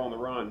quarterback throw on the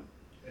run.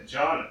 And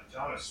John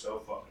is so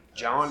fucking fast.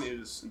 John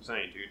is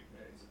insane, dude.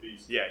 Yeah, he's a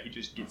beast. Yeah, he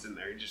just gets in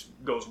there. He just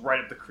goes right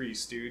up the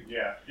crease, dude.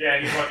 Yeah,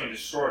 he fucking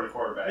destroyed the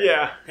quarterback.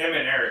 Yeah. Him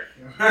and Eric.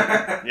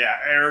 Yeah,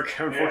 Eric.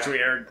 Unfortunately,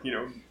 Eric,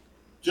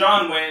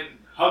 John went,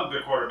 hugged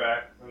the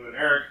quarterback, and then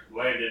Eric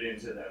landed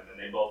into them, and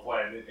they both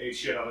landed, ate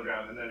shit on the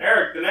ground. And then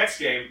Eric, the next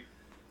game,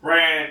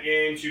 ran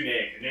into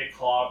Nick, and Nick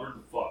clobbered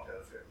the fuck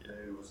out of him.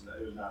 Yeah. It was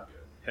not good.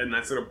 Had a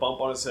nice little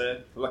bump on his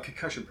head. Like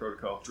concussion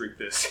protocol. Drink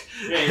this.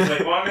 Yeah, he's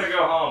like, well, I'm going to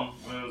go home.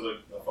 And I was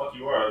like, the fuck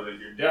you are. I was like,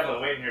 you're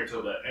definitely waiting here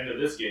till the end of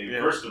this game.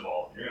 Yeah. First of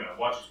all, you're going to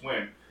watch us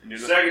win.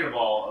 Second of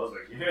all, I was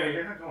like, yeah,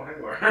 you're not going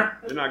anywhere.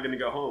 You're not going to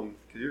go home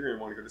because you're going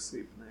to want to go to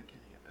sleep, and that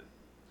can't happen.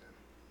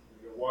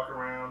 You go walk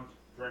around,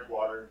 drink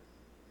water.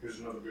 Here's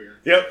another beer.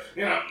 Yep.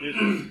 Yeah.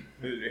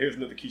 Here's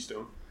another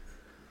Keystone.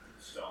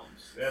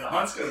 Stones. Yeah, the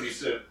hunt's going to be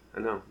soon. I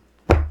know.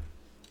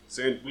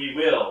 Soon. We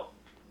will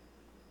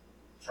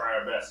try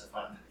our best to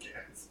find the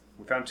cans.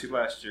 We found 2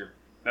 last year.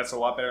 That's a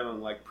lot better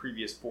than like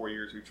previous 4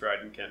 years we tried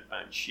and can't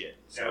find shit.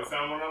 So. Yeah, we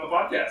found one on the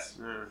podcast.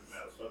 That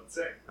was fun to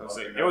say.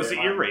 It was the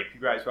ear rape.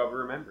 You guys probably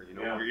remember.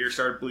 Your ear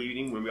started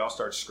bleeding when we all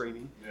started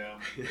screaming. Yeah.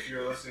 If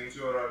you're listening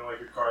to it on like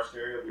your car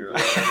stereo,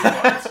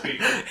 before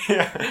speaker,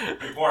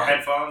 before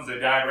headphones, they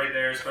died right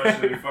there,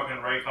 especially the fucking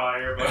Raycon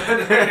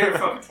earbuds. They were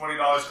fucking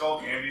 $20 skull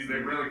candies. They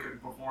really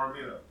couldn't perform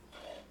either.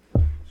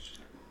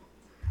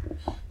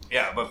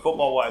 Yeah, but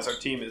football-wise, our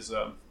team is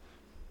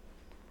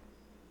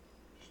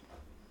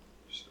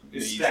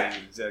it's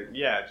stacked.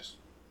 Yeah, just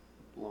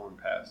blowing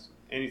past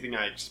anything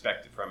I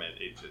expected from it.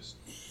 It just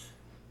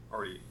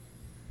already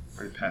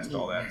passed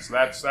all that. So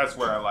that's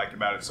what I like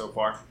about it so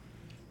far.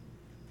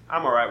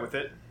 I'm all right with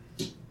it.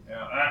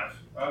 Yeah,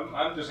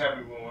 I'm just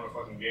happy we won a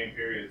fucking game.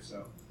 Period.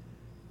 So.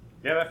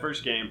 Yeah, that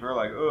first game, we were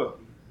like, oh,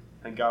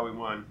 thank God we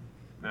won.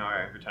 Now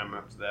every time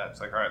after that,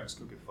 it's like, all right, let's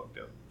go get fucked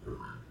up.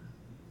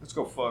 Let's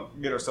go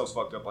get ourselves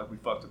fucked up like we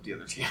fucked up the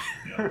other team.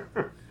 Yeah.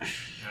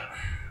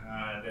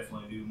 I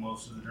definitely do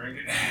most of the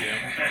drinking.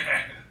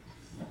 Yeah.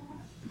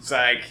 It's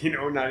like,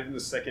 not even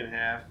the second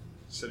half.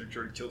 Cedric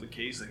tried to kill the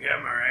case. Like, yeah,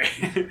 I'm all right.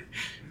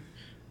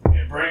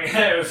 Yeah, bring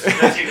it.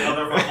 Stretching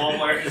other football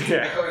players.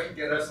 Yeah.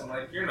 Get us. I'm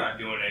like, you're not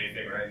doing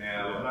anything right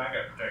now. Yeah. And I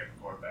got to protect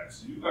the quarterback.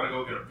 So you got to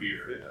go get a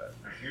beer. Yeah.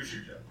 Here's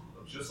your job.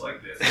 Just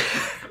like this.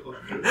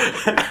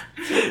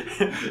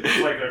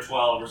 It's like they're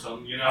 12 or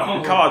something,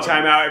 Call a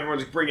timeout.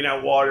 Everyone's bringing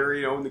out water,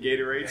 in the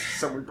Gatorade.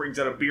 Someone brings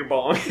out a beer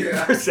bong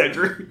for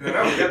Cedric.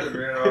 Yeah, we got the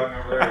beer bong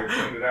over there. We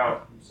cleaned it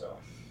out. So,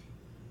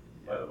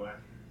 by the way,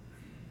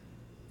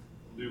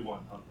 we'll do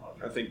one on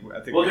podcast. I think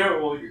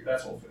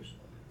that's whole fish.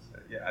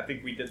 Yeah, I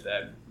think we did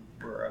that.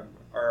 Where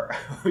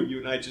you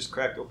and I just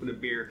cracked open a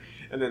beer,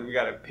 and then we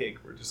got a pig.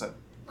 We're just like,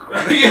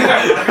 God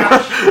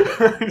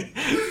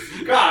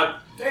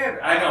damn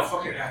it. I know,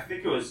 I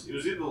think it was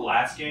either the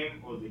last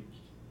game or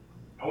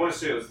I want to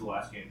say it was the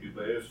last game, dude,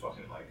 but it was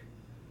fucking like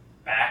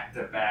back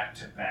to back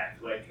to back.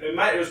 Like,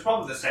 it was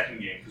probably the second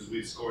game because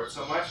we'd scored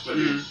so much, but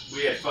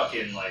we had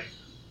fucking like.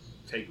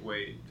 Take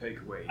away.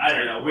 I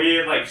don't know. We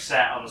had like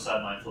sat on the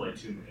sideline for like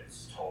 2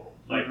 minutes total.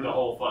 Like the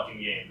whole fucking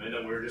game. And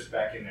then we were just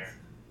back in there.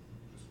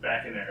 Just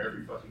back in there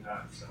every fucking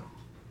time, so.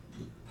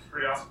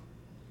 Pretty awesome.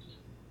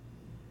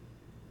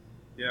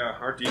 Yeah,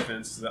 our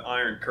defense, the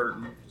Iron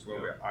Curtain, is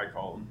what I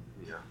call them.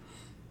 Yeah.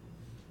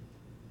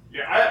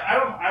 Yeah,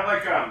 I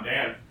like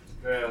Dan,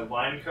 the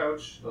line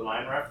coach, the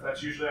line ref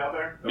that's usually out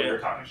there that we're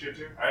talking shit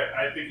to.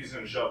 I think he's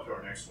going to show up to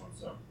our next one,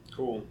 so.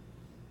 Cool.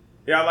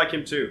 Yeah, I like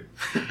him too.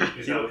 We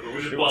just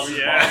bust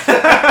his balls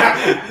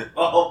the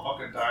whole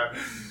fucking time.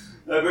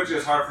 I bet you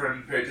it's hard for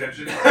him to pay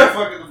attention to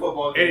fucking the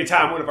football game.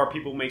 Anytime one of our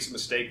people makes a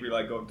mistake, we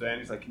like go up to Dan.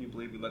 He's like, "Can you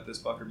believe we let this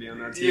fucker be on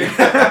that team?"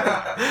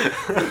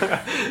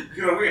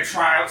 Yeah. We had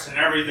tryouts and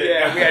everything.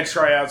 Yeah, we had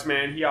tryouts,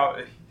 man.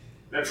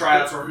 The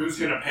tryouts were who's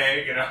gonna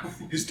pay,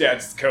 His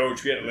dad's the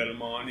coach. We had to let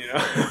him on,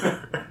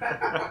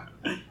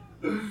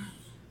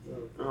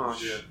 Oh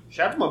shit!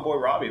 Shout out to my boy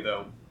Robbie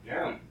though.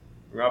 Yeah.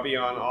 Robbie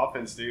on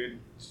offense, dude.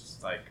 It's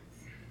just like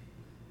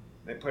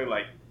they play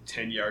like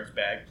 10 yards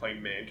back,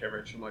 playing man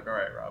coverage. I'm like, all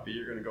right, Robbie,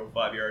 you're gonna go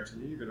 5 yards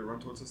and you're gonna run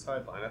towards the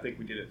sideline. I think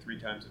we did it 3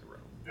 times in a row.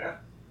 Yeah.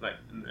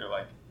 And they're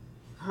like,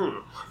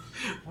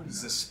 what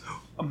is this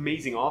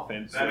amazing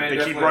offense?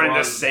 They keep running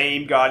the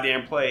same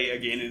goddamn play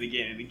again and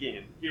again and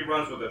again. He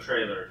runs with a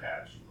trailer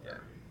attached.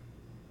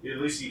 Yeah.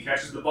 At least he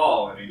catches the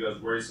ball and he goes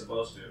where he's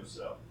supposed to.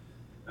 So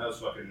that was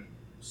fucking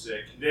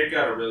sick. Nick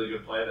got a really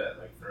good play that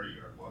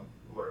 30-yard one,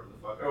 whatever the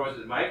fuck. Oh, was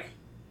it Mike?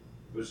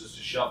 It was just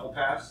a shuffle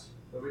pass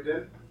that we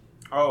did.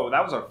 Oh,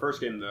 that was our first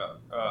game, the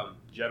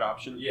jet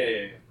option.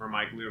 Yeah. Where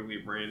Mike literally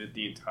ran it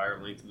the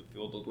entire length of the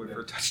field to wait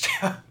for a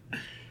touchdown.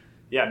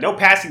 Yeah, no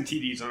passing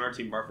TDs on our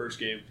team our first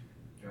game.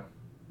 Yeah.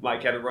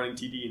 Mike had a running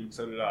TD and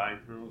so did I.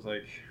 And I was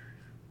like,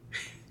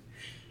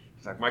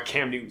 he's like, my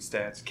Cam Newton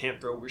stats, can't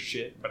throw with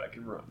shit, but I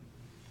can run.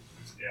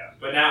 Yeah,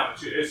 but now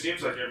it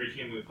seems like every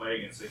team we play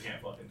against, they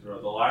can't fucking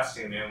throw. The last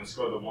team, they only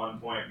scored the 1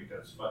 point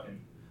because fucking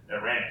they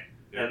ran it.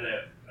 Yeah. And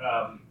the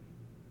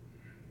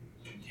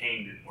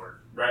contain didn't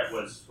work. Brett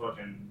was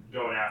fucking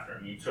going after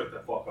him. He took the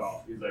fuck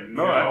off. He's like,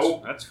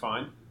 no. That's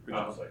fine. And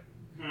I was like,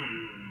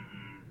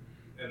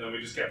 And then we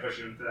just kept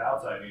pushing him to the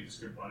outside, and he just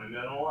kept running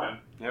down the line.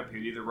 Yep,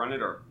 he'd either run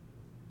it or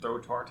throw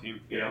it to our team.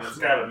 This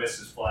guy would miss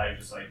his flag,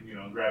 just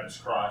grab his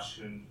crotch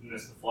and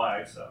miss the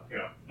flag. So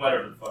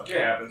whatever the fuck,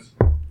 it happens.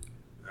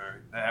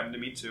 Alright, that happened to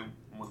me too.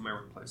 I'm with my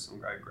workplace. Some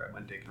guy grabbed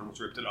my dick and almost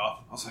ripped it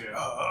off. I was like,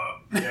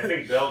 I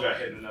think Bill got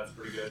hit in the nuts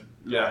pretty good.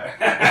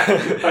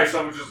 Yeah.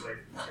 Someone just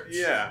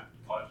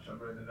punched him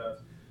right in the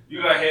nuts.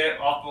 You got hit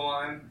off the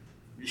line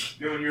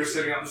when you were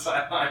sitting on the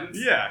sidelines?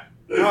 Yeah.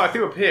 No, I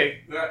threw a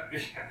pig.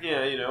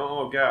 Yeah,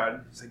 oh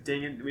god. It's like,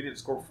 dang it, we didn't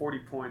score 40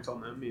 points on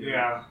them.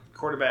 Yeah.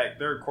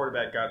 Their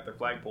quarterback got the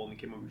flagpole and he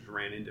came up and just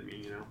ran into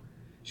me,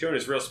 Showing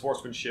his real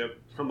sportsmanship.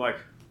 I'm like,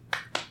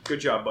 good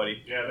job,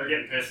 buddy. Yeah, they're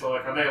getting pissed. They're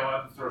like, are they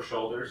allowed to throw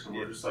shoulders? And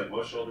we're just like,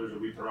 what shoulders are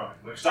we throwing?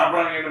 Like, stop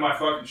running into my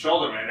fucking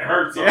shoulder, man. It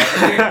hurts.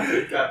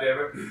 God damn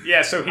it.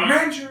 Yeah, so I'm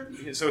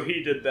injured. So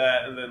he did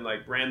that and then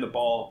ran the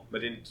ball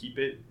but didn't keep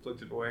it,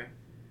 flicked it away.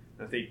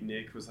 I think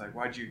Nick was like,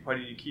 why did you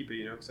keep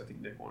it, Because I think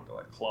Nick wanted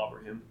to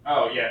clobber him.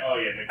 Oh yeah,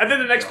 Nick. And then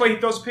the next play he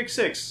throws a pick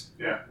 6.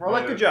 Yeah. We're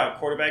like, good job,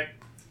 quarterback.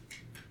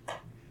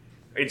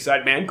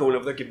 Inside man going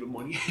over there, giving him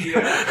money.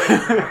 Yeah.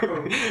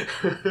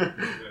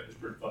 It's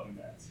pretty fucking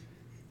bad.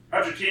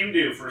 How'd your team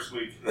do first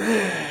week?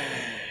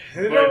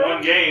 Played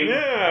one game.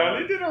 Yeah,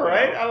 they did all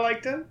right. I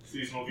liked them.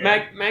 Seasonal game.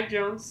 Mac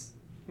Jones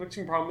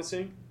looking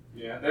promising.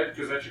 Yeah,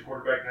 because that's your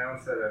quarterback now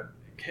instead of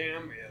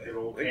Cam. Yeah, they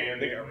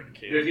got rid of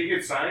Cam. Cam. Did he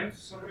get signed to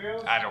somebody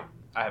else?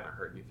 I haven't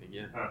heard anything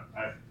yet. Huh.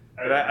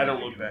 I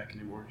don't look back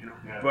anymore,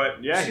 Yeah.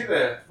 But yeah. Did you see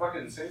the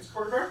fucking Saints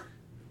quarterback?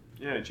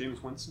 Yeah,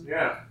 James Winston.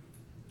 Yeah.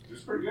 He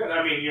was pretty good.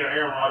 I mean,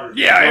 Aaron Rodgers.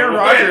 Yeah, Aaron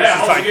Rodgers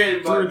is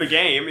game, through the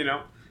game,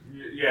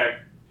 Yeah,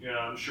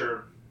 I'm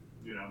sure,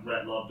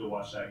 Brett loved to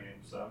watch that game,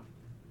 so.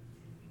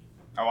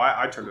 Oh,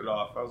 I turned it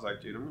off. I was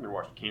like, dude, I'm going to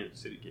watch a Kansas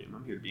City game.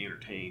 I'm here to be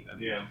entertained.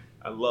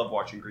 I love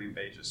watching Green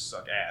Bay just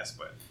suck ass,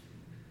 but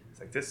it's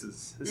like, this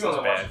is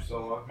bad.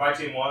 So my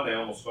team won. They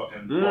almost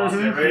fucking lost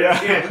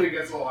every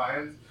against the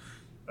Lions.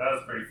 That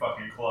was pretty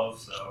fucking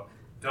close, so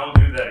don't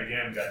do that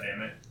again,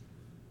 goddammit.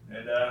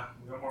 And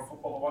we got more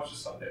football to watch this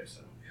Sunday,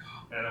 so.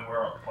 And then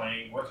we're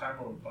playing. What time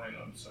are we playing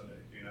on Sunday?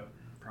 Do you know?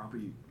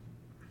 Probably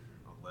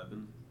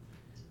 11.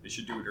 They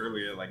should do it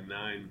earlier, like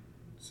 9,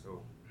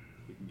 so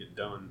we can get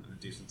done at a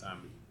decent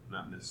time,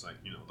 not miss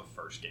the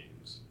first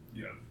games.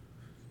 Yeah.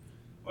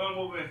 Well,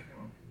 we'll be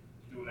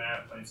doing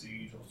that, playing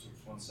Siege, all sorts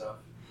of fun stuff.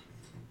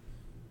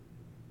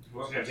 I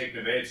was gonna take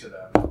Neve to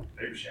the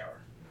baby shower,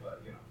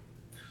 but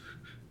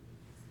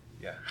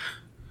Yeah.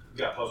 It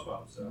got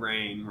postponed. So.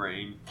 Rain.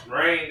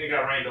 They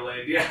got rain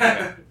delayed.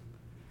 Yeah.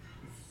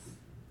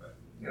 But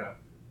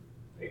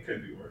it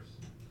could be worse.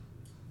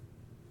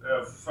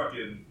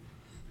 Fucking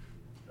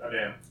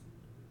goddamn.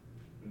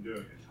 Been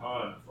doing a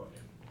ton of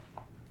fucking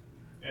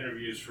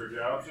interviews for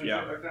jobs and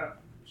shit like that.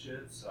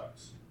 Shit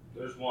sucks.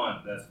 There's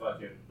one that's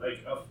fucking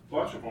a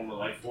bunch of them were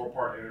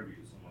 4-part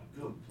interviews. I'm like,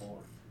 good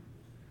lord.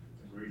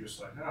 Where you're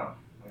just like, no.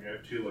 I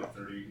have 2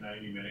 30,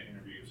 90-minute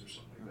interviews or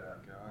something like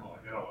that. God. I'm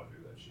like, I don't want to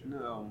do that shit.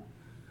 No.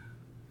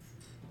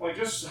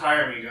 Just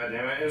hire me,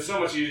 goddammit. It's so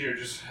much easier.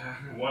 Just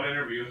one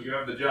interview. You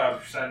have the job.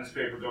 You sign this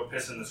paper. Go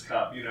piss in this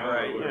cup.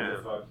 Right? Whatever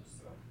the fuck.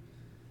 So.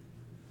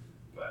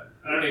 But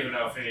I don't even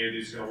know if any of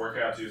these are gonna work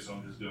out too. So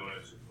I'm just doing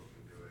it. To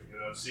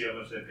do it. See how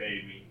much they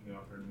paid me.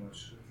 Pretty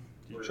much.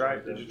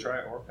 Did you try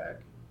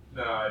ORPAC?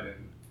 No, I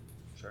didn't.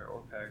 Try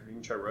ORPAC. You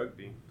can try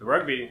rugby. The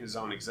rugby is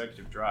on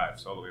executive drive,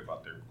 so all the way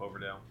about there in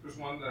Cloverdale. There's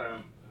one that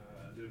I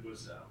did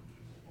was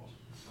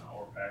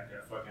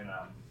ORPAC. Fucking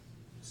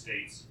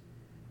states.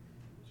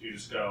 You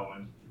just go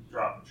and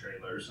drop a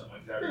trailer or something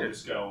like that, or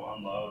just go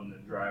unload and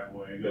then drive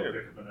away, go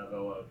pick up another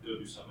load, go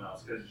do something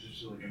else, because it's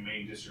just like a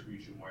main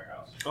distribution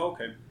warehouse. Oh,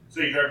 okay. So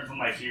you drive from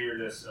like here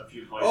to a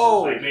few places.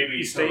 Oh, like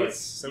maybe states.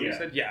 Somebody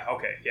said, yeah,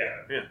 okay,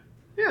 yeah.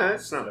 Yeah,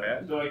 that's not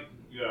bad. So like,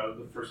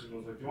 the person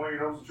was like, "Do you want your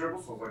doubles and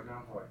triples?" I was like, "No."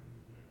 I'm like,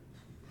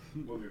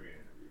 "We'll give you an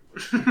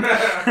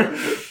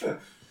interview."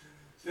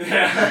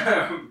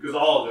 Yeah, because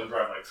all of them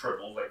drive like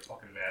triples, like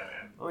fucking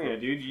madman. Oh yeah,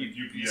 dude,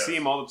 you see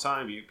them all the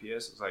time.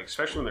 UPS, it's like,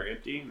 especially when they're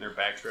empty and their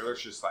back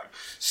trailer's just like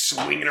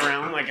swinging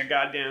around like a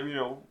goddamn,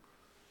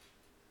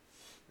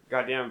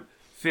 goddamn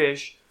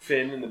fish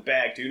fin in the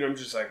back, dude. I'm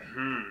just like,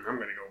 I'm gonna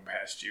go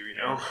past you,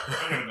 I'm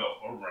gonna go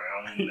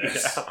around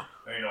this.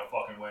 There ain't no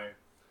fucking way.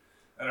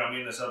 I don't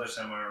mean this other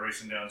semi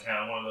racing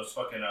downtown. One of those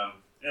fucking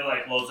it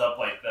like loads up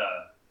like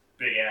the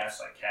big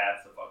ass like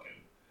cats, the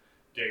fucking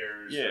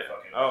diggers, the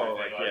fucking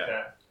everything like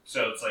that.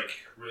 So it's like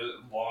really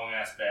long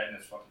ass bed and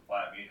it's fucking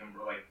flat. Me and him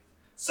were like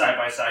side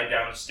by side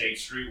down State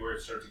Street where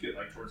it starts to get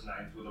like towards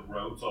 9th with a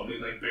road, so I'll be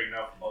like big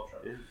enough for both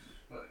trucks. Yeah.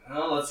 Like,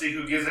 well, let's see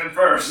who gets in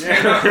first.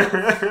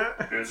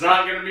 It's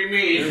not gonna be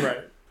me.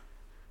 Right.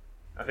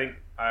 I think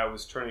I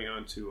was turning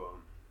on to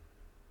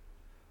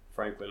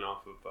Franklin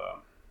off of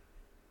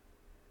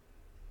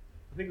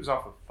I think it was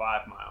off of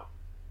 5 Mile.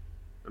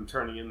 I'm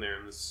turning in there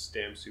in this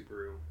damn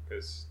Subaru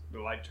because the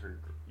light turned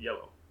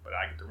yellow, but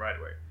I get the right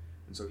away.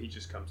 And so he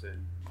just comes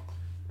in.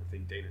 I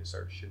think Dana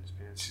starts shitting his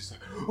pants. She's like,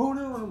 "Oh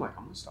no!" And I'm like,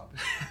 "I'm gonna stop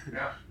it."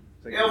 Yeah.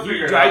 Like,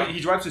 he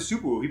drives a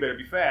Subaru. He better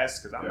be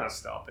fast because I'm not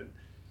stopping.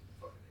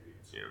 Fucking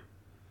idiots. Yeah.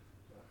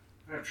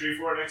 I have tree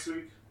for next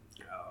week.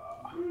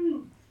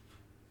 I'm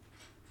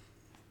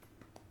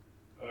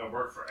gonna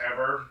work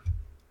forever.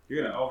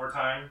 You're gonna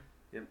overtime.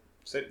 Yep.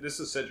 This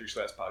is Cedric's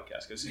last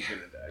podcast because he's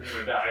gonna die. He's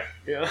gonna die.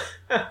 Yeah.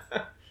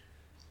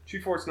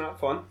 Tree fort's not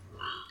fun.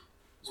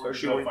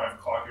 Especially when 5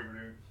 o'clock every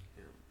day.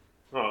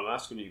 Oh,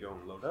 that's when you go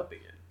and load up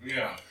again.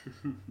 Yeah.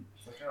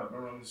 It's like, oh,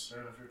 don't run this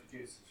 350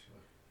 cases.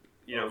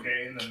 Like,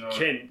 okay, and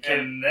then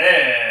and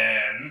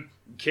then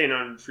Ken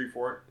on Tree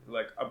Fort,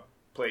 like a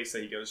place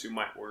that he goes to,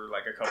 might order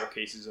like a couple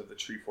cases of the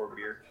Tree Fort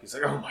beer. He's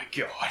like, "Oh my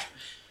god,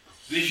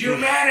 the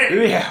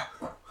humanity!" Yeah.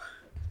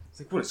 It's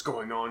like, what is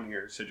going on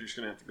here? Cedric's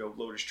gonna have to go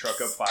load his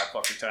truck up 5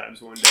 fucking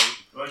times one day.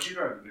 Well, you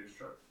drive the biggest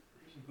truck.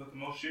 You can put the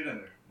most shit in there.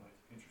 I'm like,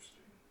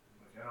 interesting.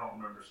 Like, I don't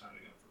remember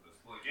signing up for this.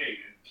 Like, yeah, you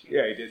did.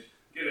 Yeah, he did.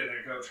 Get in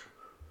there, coach.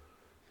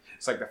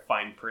 It's like the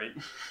fine print.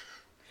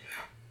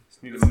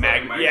 Just need It's a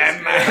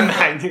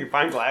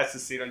magnifying glass to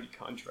see it on your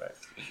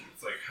contract.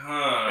 It's like,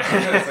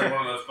 it's like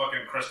one of those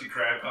fucking Krusty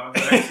Krab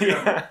contracts.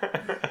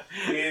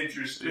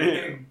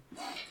 Interesting.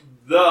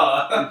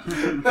 No,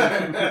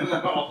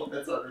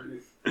 that's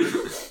underneath.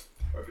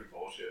 Fucking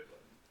bullshit.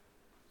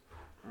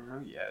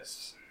 Oh,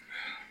 yes.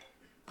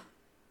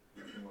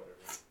 Whatever.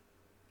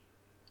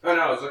 Oh,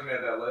 no, I was looking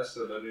at that list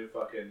of the new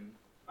fucking...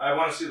 I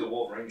want to see the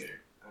Wolverine game.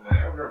 I'm like,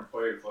 I've never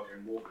played a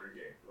fucking Wolverine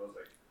game. But I was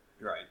like...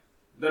 Right.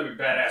 That'd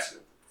be badass.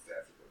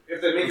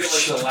 If they make it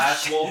like the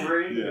last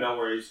Wolverine,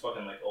 where he's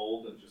fucking like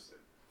old and just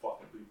like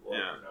fucking people up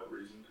for no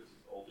reason because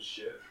he's old as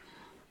shit.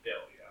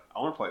 Hell yeah. I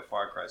want to play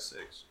Far Cry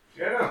 6.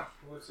 Yeah, no.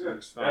 Looks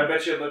good. And I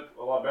bet you it'd look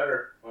a lot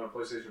better on a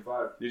PlayStation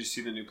 5. Did you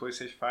see the new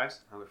PlayStation 5s?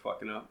 How they're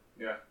fucking up?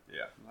 Yeah.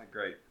 Yeah. I'm like,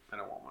 great. I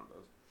don't want one of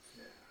those.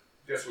 Yeah.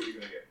 Guess what you're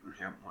going to get?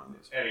 Yeah, one of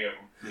those. Any of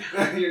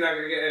them. You're not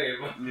going to get any of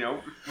them.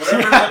 Nope.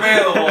 Whatever's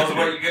available is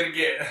what you're going to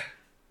get.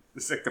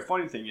 It's like the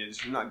funny thing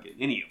is, you're not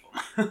getting any of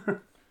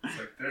them. It's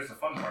like, there's the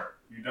fun part.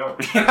 You don't.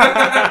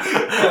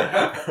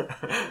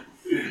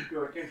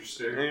 You're like,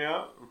 interesting.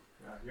 Yeah.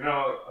 You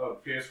know, a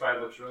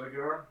PS5 looks really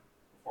good on?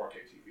 4K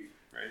TV.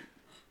 Right.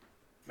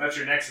 That's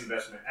your next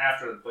investment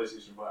after the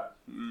PlayStation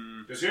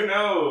 5. Because who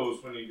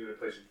knows when you get a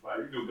PlayStation 5?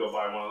 You can go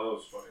buy one of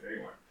those fucking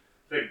anywhere.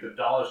 I think the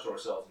dollar store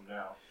sells them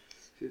now.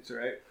 It's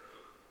right.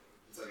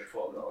 It's like a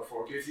 $12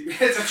 4K TV.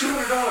 It's a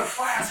 $200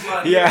 class,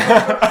 man.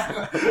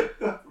 Yeah.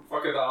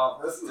 Fucking The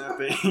Office.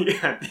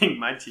 I think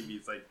my TV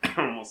is like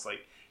almost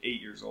like 8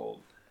 years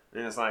old.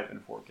 And it's not even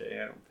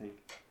 4K, I don't think.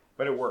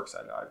 But it works.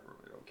 I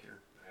really don't care.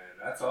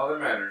 And that's all that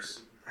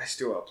matters. I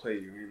still outplay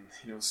you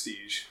in,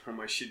 Siege on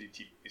my shitty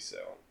TV, so.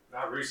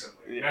 Not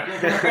recently.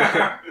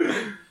 Yeah.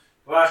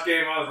 Last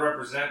game I was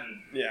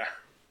representing. Yeah.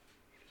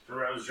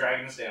 I was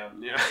dragging us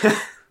down. Yeah.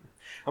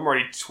 I'm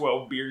already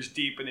 12 beers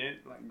deep in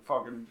it, like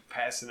fucking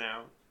passing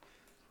out.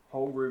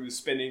 Whole room is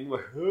spinning,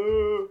 like,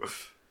 oh.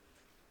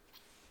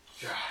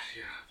 God,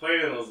 yeah.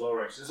 Playing in those low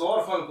ranks. It's a lot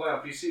of fun to play on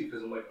PC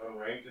because I'm like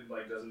unranked and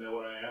like doesn't know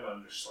what I am.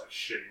 I'm just like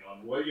shitting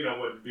on what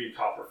would be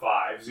copper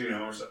 5s,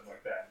 or something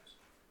like that.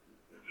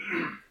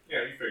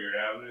 Yeah, you figure it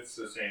out, and it's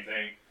the same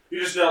thing. You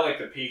just know like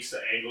the peaks,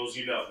 the angles.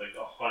 Like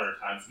 100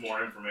 times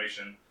more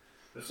information.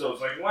 And so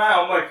it's like,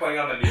 wow, I'm like playing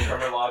on the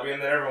newcomer lobby,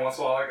 and then every once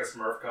in a while like a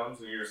Smurf comes,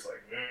 and you're just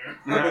like,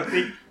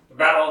 the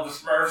battle of the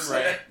Smurfs.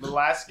 Right. The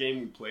last game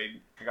we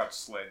played, I got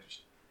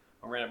sledged.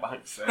 I ran it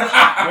behind the fence.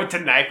 Went to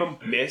knife him,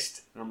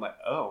 missed, and I'm like,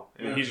 oh.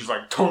 And he's just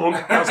like, tonk.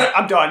 I was like,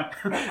 I'm done.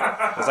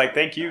 I was like,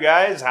 thank you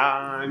guys.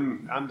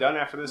 I'm done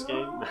after this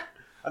game.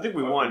 I think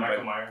we won.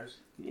 Michael Myers.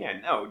 Yeah,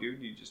 no,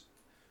 dude. You just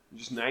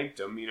knifed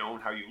him,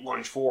 and how you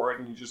lunge forward,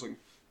 and you just like,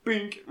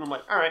 bink. And I'm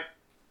like, all right.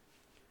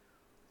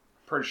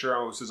 Pretty sure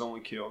I was his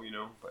only kill,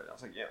 But I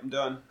was like, yeah, I'm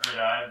done.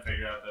 I haven't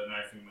figured out the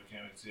knifing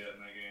mechanics yet in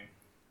that game.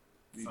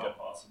 It's not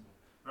possible.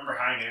 Remember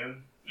High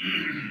Noon?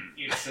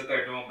 You just sit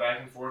there going back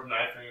and forth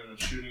knifing and then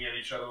shooting at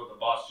each other with the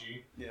boss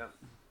G. Yeah.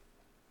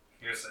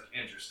 You're just like,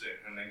 interesting.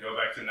 And then go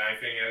back to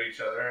knifing at each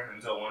other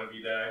until one of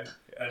you died.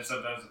 Yeah. And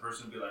sometimes the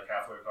person would be like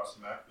halfway across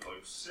the map, be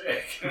like,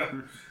 sick.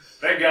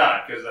 Thank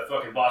God, because that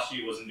fucking boss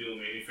G wasn't doing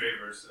me any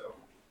favors, so.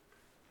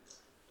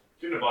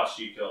 Doing a boss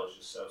G kill is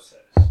just so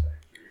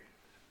satisfactory.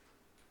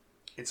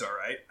 It's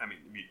alright. I mean,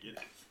 you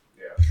get it.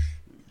 Yeah.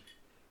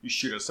 You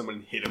shoot at someone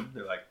and hit them,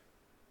 they're like,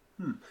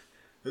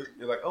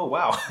 You're like, oh,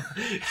 wow.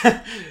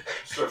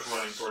 Starts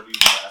running toward you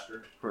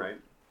faster. Right.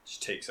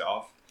 Just takes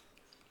off.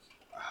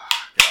 Oh,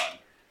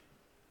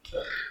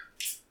 God.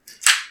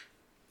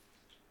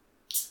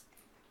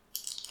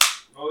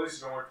 Well, at least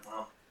it's going to work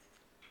tomorrow.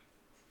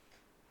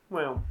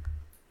 Well,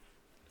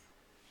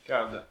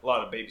 got a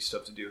lot of baby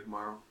stuff to do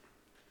tomorrow.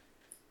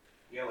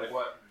 Yeah, like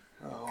what?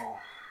 Oh,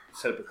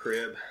 set up a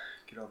crib.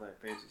 Get all that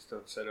fancy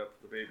stuff set up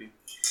for the baby.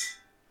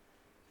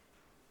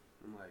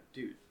 I'm like,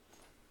 dude.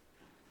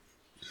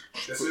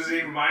 This isn't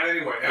even mine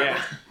anyway.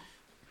 Yeah.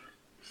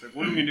 It's like,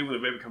 what are you going to do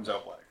when the baby comes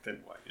out black?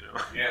 Then what,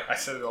 Yeah. I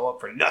set it all up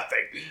for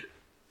nothing.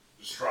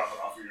 Just drop it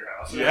off at your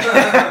house.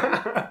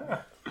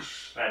 Yeah.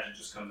 Imagine it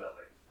just comes out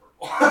like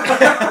purple.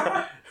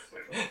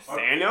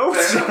 Thanos?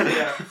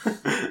 Yeah.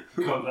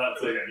 Comes out,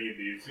 it's like, I need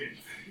these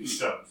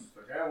stones. It's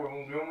like, yeah, we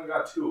only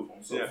got 2 of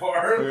them so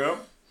far. Yeah.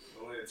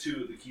 We only had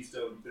 2 of the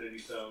Keystone Infinity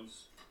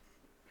Stones.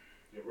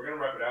 Yeah, we're going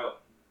to wrap it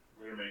out.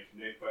 We're going to make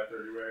Nick buy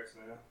 30 racks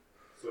now.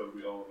 So it'll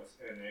be all of us,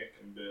 and Nick,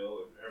 and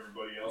Bill, and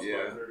everybody else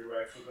buy 30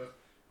 racks with us.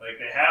 Like,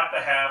 they have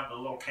to have the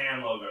little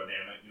can logo,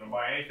 damn it. You don't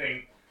buy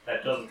anything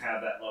that doesn't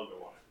have that logo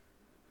on it.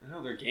 I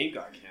know their game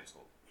got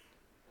canceled.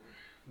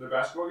 The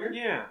basketball game?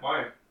 Yeah.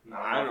 Why? No,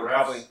 I don't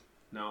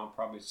know.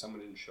 Probably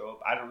someone didn't show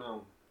up. I don't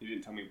know. He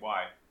didn't tell me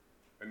why.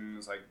 And then it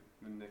was like,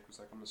 then Nick was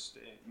like, I'm going to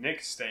stay.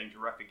 Nick's staying to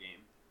ref a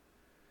game.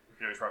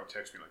 He probably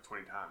texted me like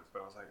 20 times,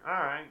 but I was like,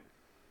 alright.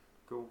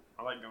 Cool.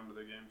 I like going to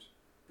their games.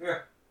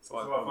 Yeah. It's a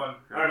lot of fun.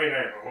 Yeah. I mean,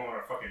 I don't want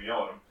to fucking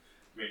yell at them.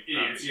 I mean,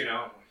 idiots,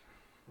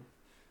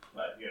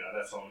 But,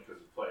 that's only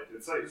because it's played.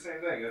 It's like the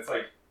same thing. It's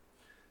like,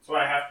 so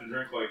I have to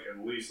drink, like, at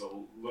least a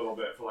little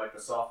bit for, like, the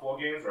softball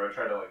games, or I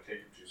try to, like,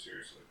 take them too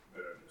seriously.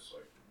 That I just,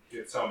 like,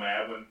 get so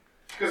mad when,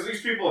 because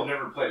these people have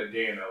never played a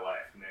day in their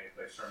life, and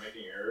they start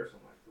making errors.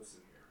 I'm like, listen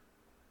here.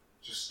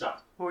 Just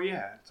stop. Well,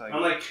 yeah. It's like,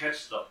 I'm like,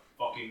 catch the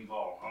fucking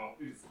ball. Huh?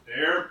 It's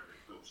there.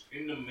 It goes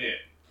in the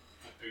mid.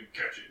 Fucking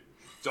catch it.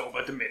 it's all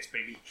about the mitts,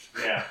 baby.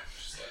 Yeah.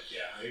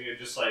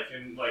 Just like,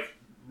 and like,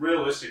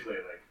 realistically,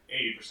 like,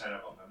 80%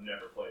 of them have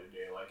never played a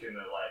day, like, in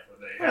their life.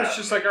 Well, it's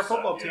just like our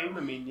football team. I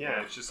mean,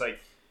 yeah, it's just like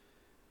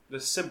the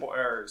simple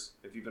errors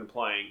if you've been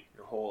playing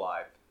your whole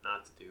life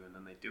not to do, and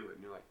then they do it,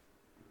 and you're like,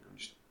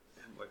 just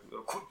have like a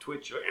little quick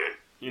twitch.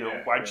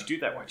 Why'd you do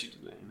that? Why'd you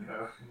do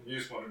that? You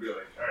just want to be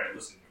like, all right,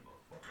 listen, you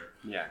motherfucker.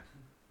 Yeah.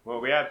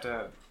 Well, we have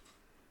to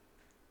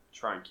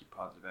try and keep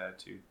positive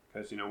attitude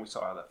because we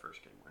saw how that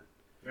first game went.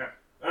 Yeah.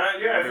 I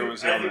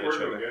think we're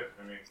doing other. good.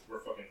 I mean,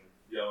 we're fucking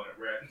yelling at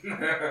Rhett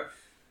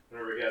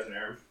whenever he has an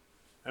error.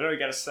 I know he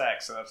got a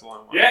sack, so that's a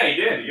long one. Yeah, he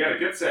did. He got a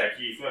good sack.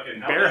 He fucking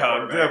bear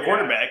hugged the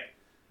quarterback.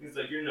 Yeah. He's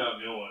like, you're not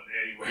going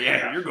anywhere.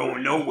 Yeah, you're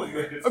going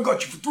nowhere. I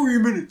got you for 3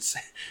 minutes.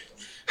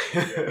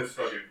 It's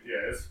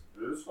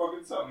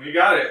fucking something. He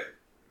got it.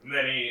 And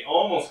then he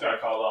almost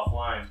got called off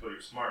lines, but he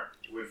was smart.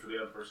 He waited for the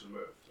other person to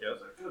move. So I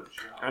was like, good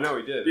job. I know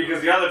he did.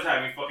 Because the other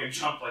time he fucking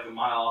jumped like a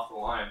mile off the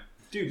line.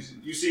 Dude,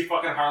 you see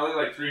fucking Harley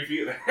like 3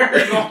 feet there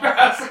going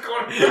past the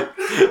corner.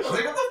 I was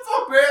like, what the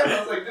fuck, man? I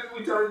was like, didn't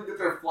we tell you to get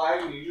their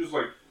flag? And he just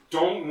like,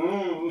 don't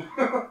move.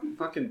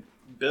 Fucking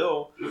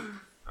Bill,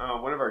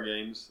 one of our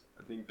games,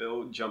 I think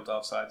Bill jumped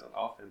off sides on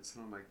offense.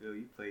 And I'm like, Bill,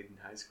 you played in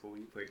high school,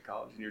 you played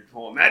college, and you're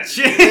pulling that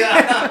shit.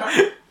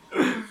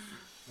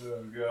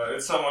 Oh god,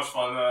 it's so much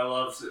fun that I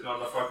love sitting on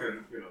the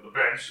fucking, the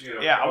bench.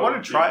 Yeah, I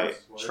want to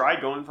try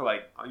going for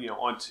like,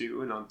 on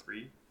 2 and on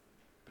 3.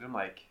 But I'm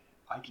like,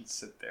 I can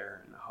sit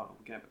there in a huddle.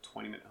 We can have a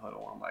 20-minute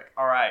huddle. I'm like,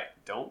 all right,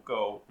 don't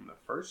go on the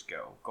first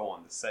go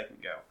on the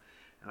second go.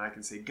 And I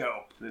can say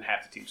go, and then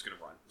half the team's going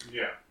to run.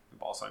 Yeah. The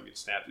ball's not going to get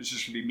snapped. It's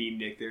just going to be me and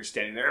Nick there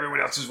standing there.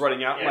 Everyone else is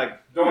running out. Yeah.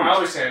 Like, don't worry,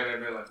 I'll be standing there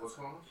and be like, what's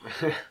going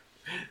on?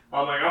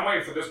 I'm like, I'm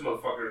waiting for this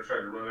motherfucker to try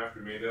to run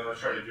after me. Then I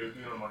try to juke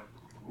me, and I'm like,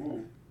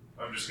 ooh,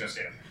 I'm just going to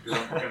stand there.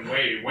 I'm fucking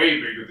way,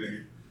 way bigger than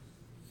you.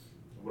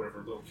 Whatever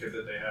little kid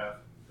that they have.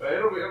 But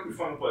it'll be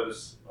fun to play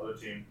this other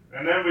team.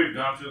 And then we've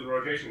gone through the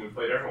rotation. We've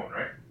played everyone,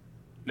 right?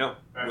 No.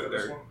 After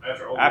this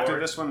one? After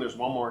this one, there's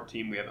one more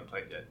team we haven't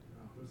played yet.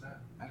 Oh, who's that?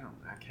 I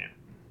can't.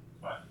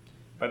 What?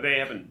 But they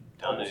haven't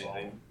done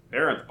anything.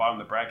 They're at the bottom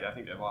of the bracket. I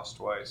think they've lost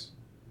twice.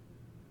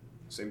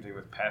 Same thing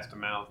with Pass to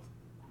Mouth.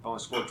 They've only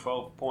scored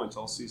 12 points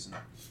all season.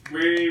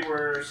 We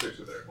were 6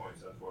 of their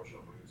points,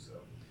 unfortunately. So,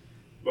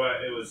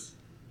 but it was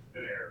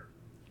an error.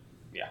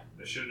 Yeah.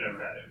 They should have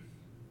never had it.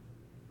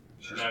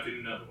 Should not do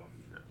another one.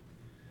 No.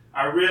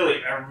 I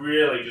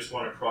really just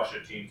want to crush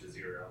a team to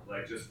 0.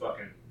 Like, just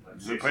fucking,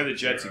 We play the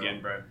Jets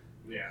again, Brad.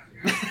 Yeah.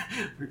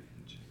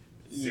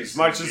 As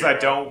much as I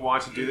don't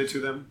want to do that to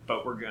them,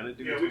 but we're gonna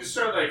do it. Yeah, we just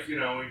start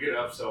we get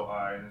up so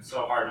high, and it's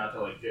so hard not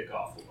to dick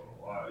off a little.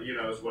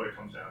 Is what it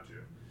comes down to.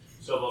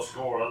 So they'll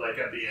score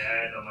at the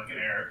end on an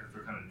error because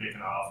they're kind of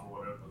dicking off or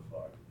whatever the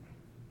fuck.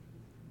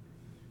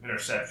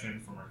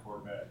 Interception from our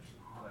quarterback,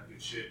 all that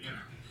good shit.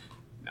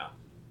 No.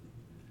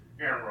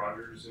 Aaron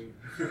Rodgers and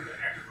Aaron Rodgers.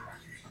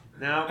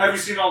 Now, have you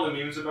seen all the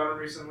memes about him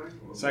recently?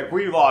 It's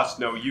we lost.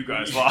 No, you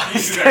guys lost.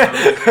 It's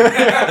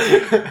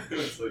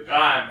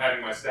I'm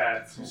having my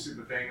stats. You see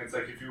the thing? It's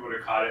if you would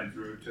have caught it and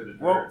threw it to the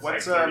dirt,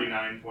 what's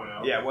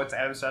 39.0. Yeah, what's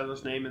Adam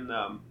Sandler's name in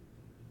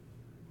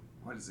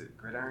what is it?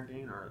 Gridiron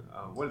Game or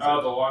what is it?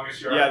 Oh, the longest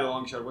yard. Yeah, the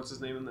longest yard. What's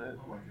his name in that?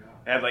 Oh my god.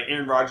 It had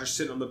Aaron Rodgers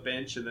sitting on the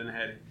bench, and then it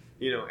had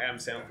Adam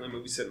Sandler in the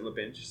movie sitting on the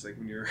bench, just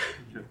when you're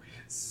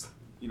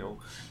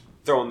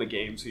throwing the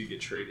game so you get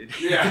traded.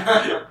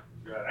 Yeah.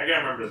 God, I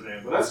can't remember his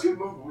name, but that's a good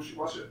movie. We should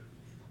watch it.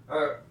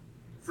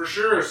 For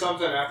sure,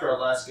 something after our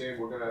last game,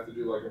 we're gonna have to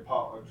do a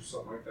potluck or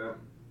something like that.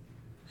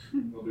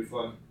 It'll be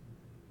fun.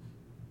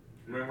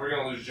 I mean, we're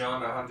gonna lose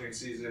John the hunting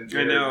season.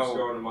 Jared's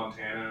going to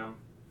Montana.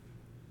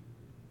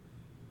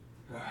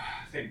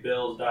 I think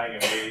Bill's dying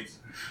of AIDS.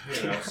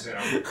 Whatever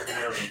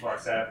the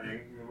fuck's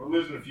happening. We're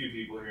losing a few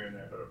people here and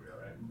there, but it'll be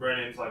alright.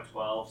 Brennan's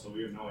 12, so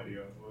we have no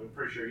idea. We're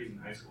pretty sure he's in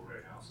high school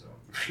right now, so.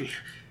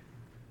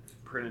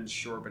 Brennan's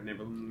short, but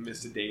never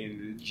missed a day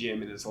in the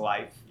gym in his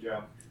life.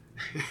 Yeah.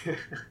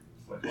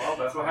 Well,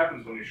 that's what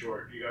happens when you're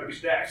short. You gotta be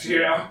stacked,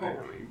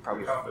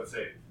 Probably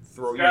compensate.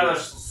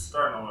 Skylar's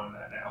starting to learn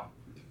that now.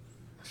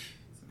 I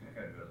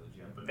gotta go to the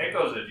gym. But Nick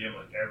goes to the gym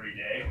every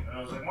day. And I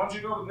was like, why don't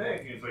you go with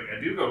Nick? He's like, I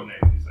do go with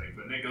Nick. He's like,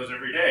 but Nick goes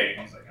every day.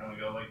 And he's like, I only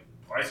go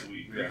twice a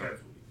week, 3 times a week.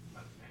 I'm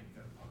like, man, you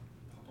gotta pump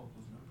up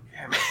those numbers.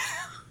 Yeah, man.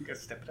 You gotta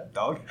step it up,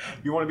 dog.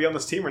 You want to be on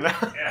this team or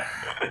not? Yeah.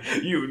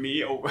 You and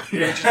me,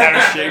 just out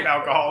of shape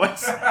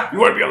alcoholics. You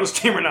want to be on this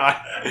team or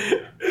not?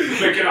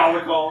 Making all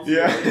the calls.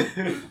 Yeah.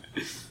 Fucking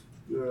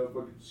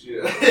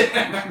shit.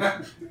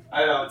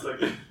 I know, it's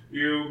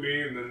you,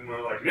 me, and then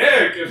we're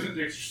Nick, and then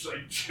Nick's just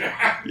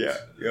jacked. Yeah.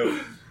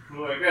 Yep.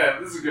 We're yeah,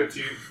 this is a good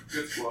team.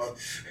 Good squad.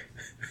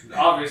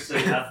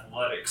 Obviously,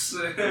 athletics.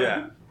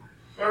 Yeah.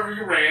 Wherever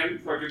you ran,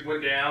 fucking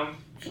went down.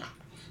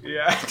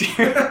 Yeah. This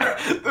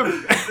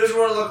is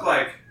what it looked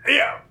like.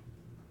 Yeah.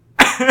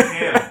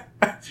 Him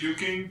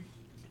puking,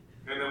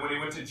 and then when he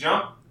went to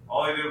jump,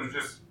 all he did was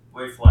just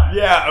lay flat.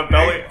 Yeah, a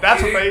belly.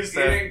 That's what they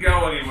said. He didn't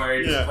go anywhere.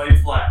 He just laid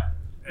flat,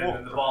 and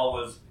then the ball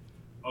was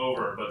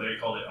over. But they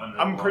called it under.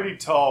 I'm pretty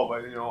tall,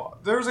 but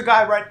there was a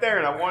guy right there,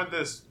 and I wanted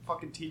this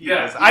fucking TD.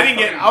 Yeah, I didn't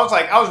get. I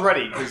was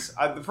ready because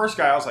the first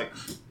guy, I was like,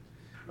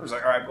 all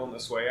right, going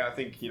this way. I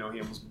think he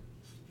almost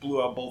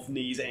blew out both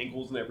knees,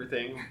 ankles, and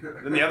everything.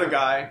 Then the other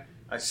guy,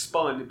 I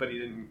spun, but he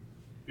didn't.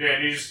 Yeah,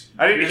 and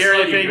I didn't hear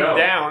anything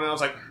down, and I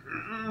was like,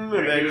 and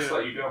then he just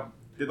let you go.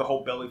 Did the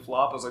whole belly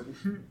flop. I was like,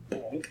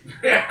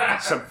 yeah.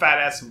 Some fat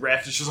ass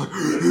ref is just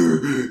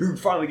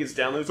finally gets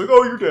down there. It's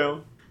oh, you're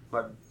down.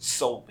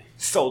 Sold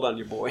on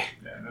your boy.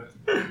 Yeah,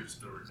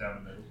 just threw it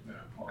down the middle.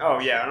 Oh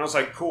yeah, and I was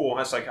like, cool. I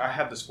was like, I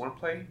have this one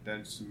play,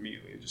 then just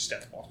immediately just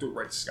stepped off, threw it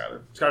right to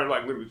Skylar.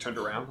 Skylar literally turned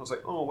around. I was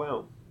like, oh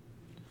wow.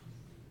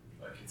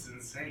 It's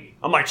insane.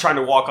 I'm trying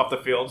to walk off the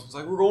field. It's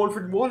we're going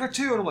for 1 or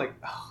 2, and I'm like,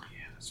 oh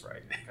yeah, that's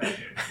right.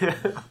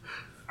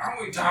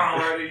 Aren't we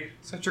done already?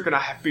 Except you're gonna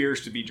have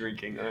beers to be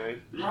drinking,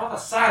 alright? We're on the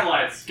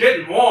sidelines, it's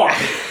getting warm.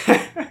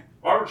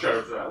 Robert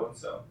chose that one,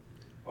 so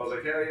I was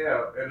like,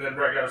 yeah. And then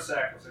Brett got a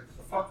sack. I was like, what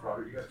the fuck,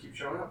 Robert? You gotta keep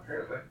showing up,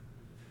 apparently.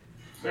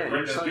 Yeah,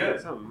 Brett does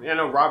good. Yeah,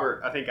 no,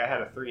 Robert. I think I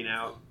had a 3 and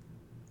out.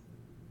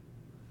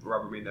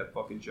 Robert made that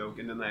fucking joke,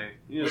 and then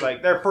he was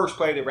their first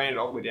play, they ran it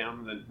all the way down,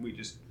 and then we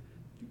just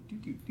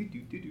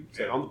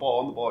said on the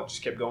ball. It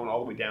just kept going all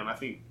the way down. I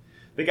think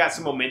they got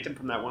some momentum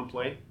from that one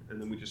play,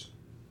 and then we just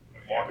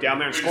walked down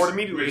there and scored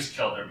immediately. We just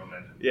killed their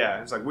momentum.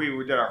 Yeah, it's we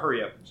did our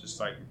hurry up. Just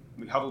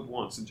we huddled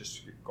once and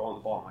just go on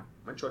the ball. I'm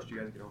I trust you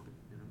guys to get open.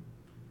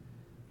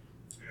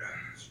 Yeah,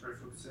 straight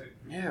for the sake.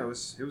 Yeah, it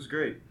was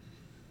great.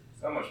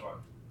 So much fun.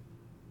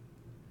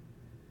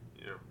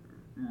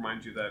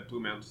 Reminds you of that Blue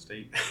Mountain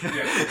State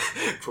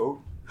Oh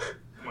quote.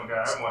 my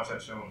god, I haven't watched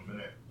that show in a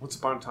minute. Once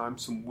upon a time,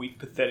 some weak,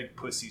 pathetic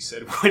pussy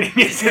said winning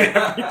isn't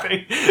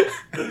everything.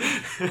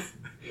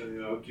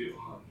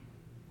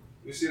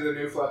 You see the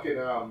new fucking,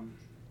 not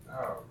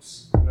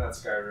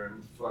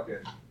Skyrim, fucking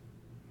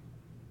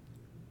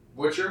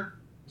Witcher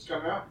is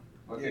coming out?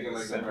 I'm thinking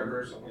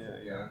November or something.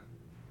 Yeah.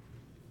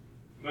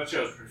 That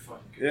show's pretty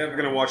fucking good. Yeah, we're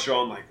gonna watch it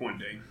all in one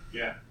day.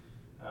 Yeah.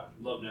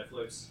 Love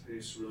Netflix. They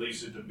just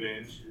release it to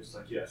binge. It's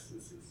yes,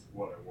 this is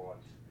what I want.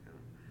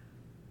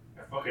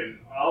 Fucking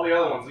all the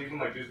other ones, even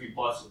Disney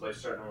Plus, is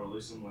starting to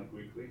release them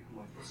weekly.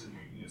 I'm listen,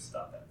 you need to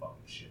stop that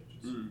fucking shit.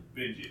 Just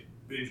binge it,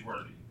 binge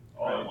worthy.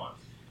 All I want.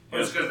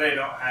 Just because they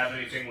don't have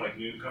anything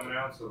new coming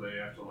out, so they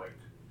have to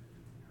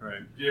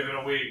give it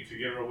a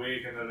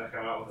week, and then they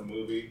come out with a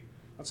movie.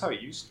 That's how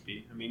it used to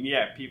be. I mean,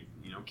 yeah, people,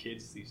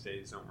 kids these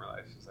days don't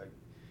realize it's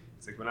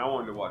when I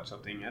wanted to watch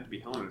something, you had to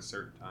be home at a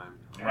certain time.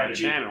 On the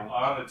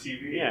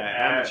TV.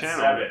 Yeah, on the channel.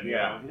 7.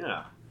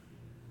 Yeah.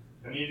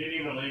 And you didn't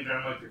even leave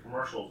during like the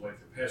commercials, like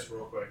to piss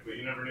real quick, but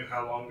you never knew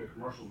how long the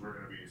commercials were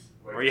going to be.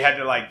 Like, or you had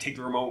to like take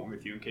the remote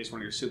with you in case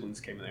one of your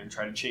siblings came in there and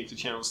tried to change the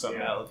channel stuff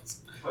out.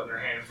 Putting their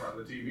hand in front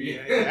of the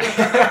TV.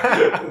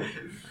 Yeah.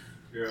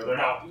 They're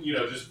not,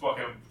 just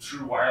fucking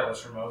true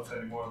wireless remotes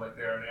anymore like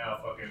they are now.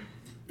 Fucking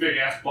big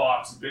ass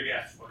box, big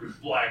ass fucking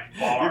black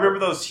bar. You remember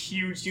those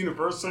huge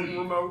Universal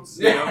remotes?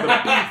 The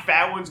big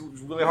fat ones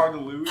was really hard to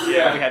lose.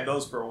 Yeah, we had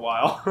those for a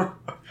while.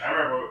 I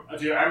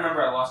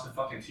remember I lost a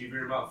fucking TV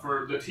remote.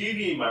 For the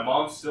TV my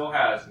mom still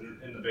has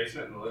in the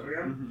basement in the living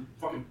room. Mm-hmm.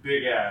 Fucking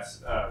big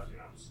ass, as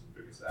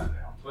big as that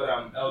now.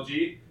 But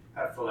LG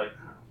had it for like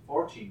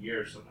 14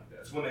 years, something like that.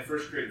 It's when they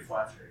first created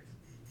flat screens.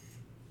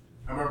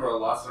 I remember I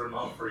lost the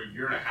remote for a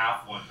year and a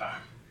half one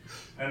time.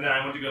 And then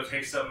I went to go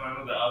take something out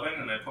of the oven,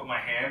 and I put my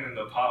hand in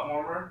the pot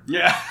warmer.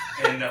 Yeah.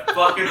 And the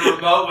fucking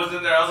remote was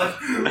in there. I was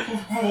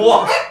like,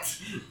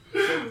 what?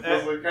 I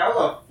was like, how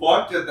the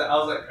fuck did that? I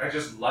was like, I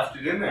just left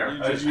it in there.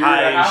 You just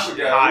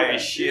high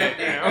as shit.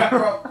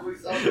 Probably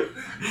something.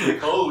 Like,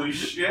 holy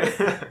shit.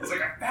 I was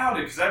like, I found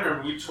it. Because I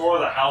remember we tore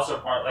the house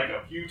apart like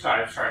a few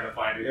times trying to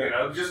find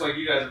it. Just like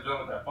you guys have done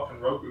with that fucking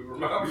Roku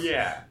remote.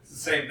 Yeah. It's the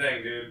same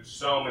thing, dude.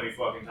 So many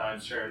fucking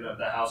times tearing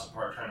the house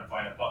apart trying to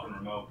find a fucking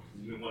remote.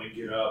 You didn't want to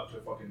get up to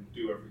fucking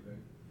do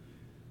everything.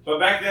 But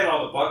back then,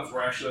 all the buttons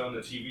were actually on the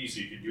TV, so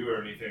you could do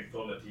anything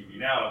from the TV.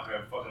 Now, I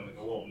have fucking like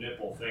a little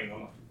nipple thing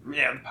on the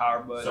the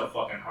power button. So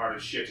fucking hard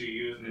as shit to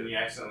use, and then you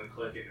accidentally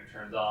click it and it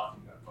turns off,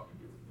 and you gotta fucking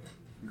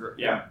do it.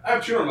 Yeah. I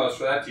have two remotes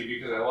for that TV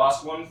because I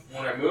lost one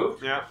when I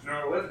moved. Yeah. You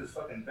know where it was? It's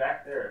fucking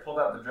back there. I pulled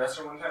out the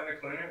dresser one time to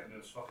clean it, and it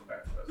was fucking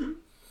back to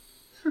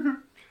us.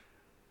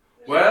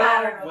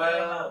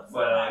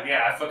 Well,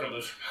 yeah, I fucking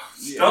lose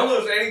remotes. Yeah. Don't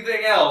lose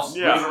anything else.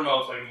 Yeah. Lose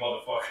remotes like a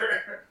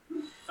motherfucker.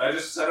 I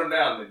just set them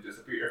down and they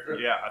disappear.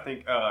 Yeah, I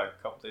think a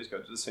couple days ago, I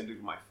did the same thing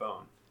with my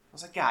phone. I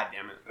was like, God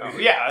damn it. Oh,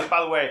 yeah,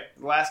 by the way,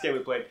 the last game we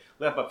played,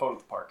 left my phone at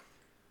the park.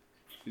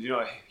 Did you know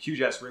a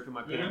huge ass rip in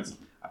my pants?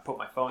 Mm-hmm. I put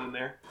my phone in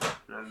there,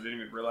 and I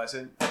didn't even realize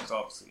it. Because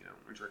obviously,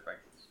 I drank like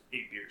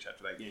 8 beers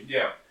after that game.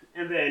 Yeah.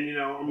 And then,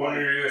 I'm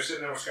wondering you were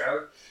sitting there with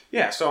Skylar?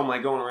 Yeah, so I'm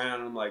like going around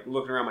and I'm like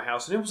looking around my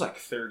house, and it was like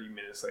 30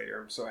 minutes later.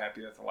 I'm so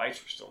happy that the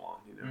lights were still on,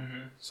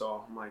 Mm-hmm.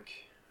 So I'm like,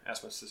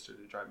 asked my sister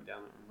to drive me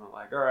down there. And I'm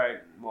like, all right,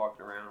 I'm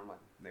walking around. I'm like,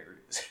 there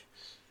it is.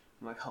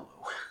 I'm like, hello.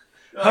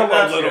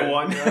 Hello, little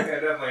one. I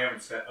definitely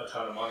haven't spent a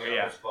ton of money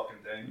on this fucking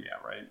thing.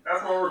 Yeah, right.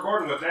 That's what we're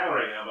recording with now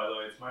right now, by the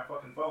way. It's my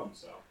fucking phone,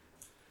 so.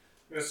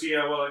 I'm going to see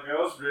how well it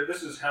goes.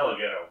 This is hella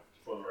ghetto,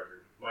 for the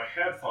record. My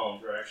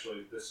headphones are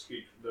actually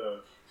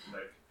the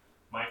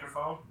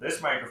microphone. This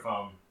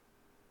microphone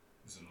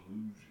is an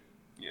illusion.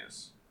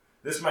 Yes.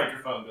 This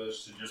microphone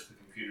goes to just the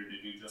computer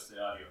to do just the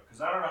audio.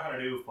 Because I don't know how to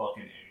do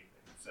fucking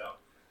anything, so.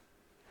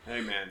 Hey,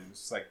 man,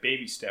 it's like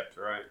baby steps,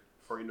 right?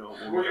 Before you know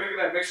it. We're going to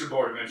get that mixer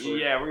board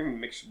eventually. Yeah, we're going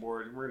to mixer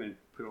board, and we're going to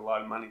put a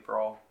lot of money for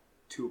all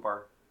 2 of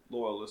our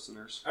loyal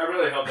listeners. I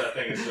really hope that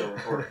thing is still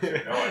recording.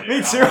 No idea.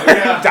 Me too.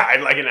 It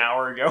died like an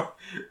hour ago.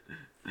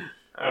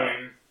 I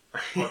mean,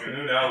 fucking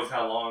who knows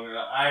how long.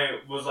 I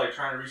was like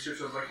trying to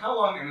research. I was like, how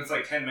long? And it's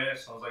like 10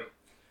 minutes. I was like,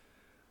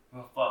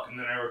 oh fuck. And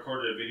then I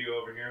recorded a video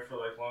over here for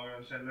like longer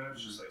than 10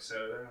 minutes. Just like sat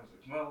there. And I was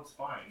like, well, it's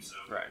fine. So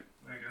right.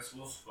 I guess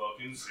we'll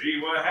fucking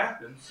see what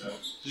happens. So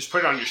just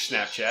put it on your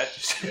Snapchat.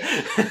 Just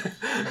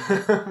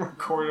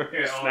record on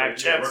your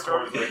Snapchat.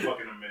 Record like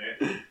fucking a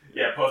minute.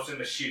 Yeah, posting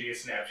the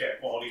shittiest Snapchat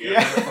quality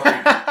ever.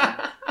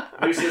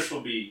 At least this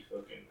will be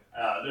fucking.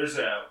 There's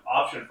an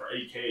option for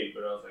 8K,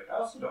 but I was like, I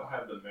also don't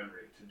have the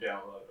memory to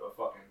download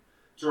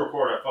to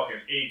record a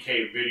fucking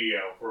 8K video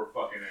for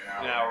fucking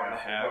an hour and a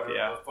half.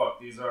 Yeah. The fuck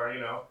these are,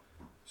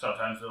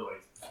 Sometimes they're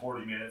like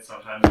 40 minutes,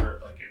 sometimes they're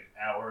like an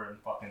hour and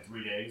fucking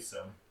 3 days.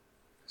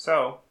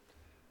 So,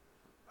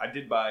 I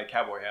did buy a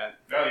cowboy hat.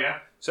 Oh yeah.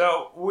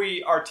 So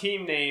our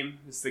team name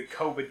is the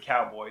COVID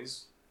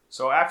Cowboys.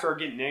 So after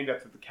getting named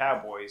after the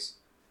Cowboys,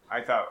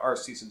 I thought our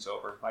season's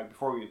over. Like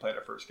before we even played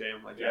our first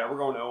game, we're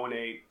going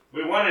 0-8.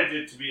 We wanted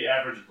it to be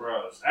Average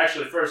Bros.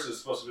 Actually, first it was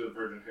supposed to be the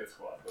Virgin Hit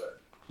Squad,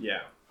 but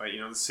but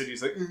the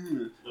city's like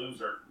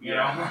loser, you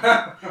know.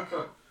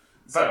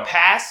 But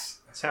Pass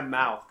to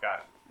Mouth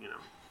got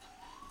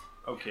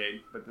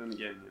okay, but then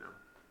again,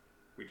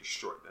 we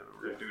destroyed them and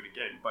we're gonna do it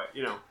again. But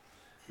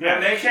yeah,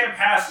 they can't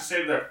pass to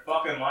save their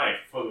fucking life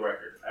for the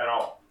record at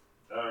all.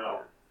 I don't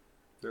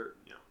know.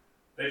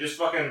 They just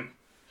fucking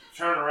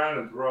turn around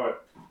and throw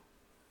it.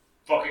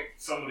 Fuck it,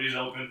 somebody's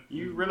open.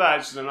 You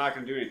realize they're not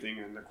going to do anything,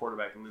 and the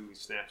quarterback literally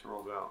snaps and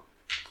rolls out.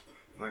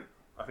 Like,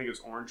 I think it was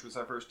Orange was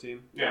our first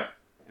team. Yeah.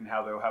 And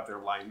how they'll have their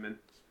linemen.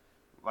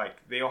 Like,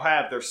 they'll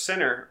have their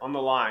center on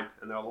the line,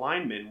 and their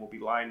linemen will be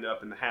lined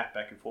up in the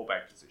halfback and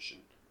fullback position.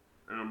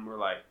 And we're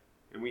like,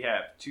 and we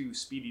have 2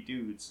 speedy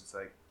dudes. It's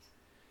like,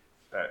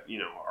 that,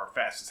 are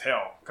fast as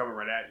hell coming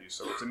right at you.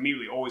 So it's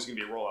immediately always going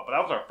to be a rollout. But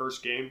that was our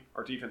first game.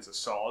 Our defense is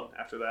solid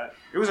after that.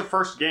 It was a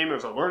first game. It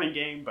was a learning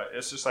game. But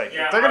it's just like,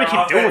 if they're going to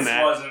keep doing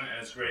that. It wasn't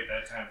as great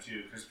that time,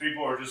 too. Because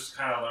people were just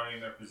kind of learning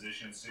their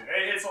positions, too.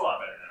 It's a lot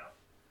better now.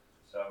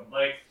 So,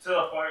 to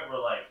the point where,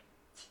 I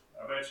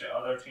bet you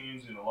other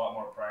teams need a lot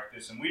more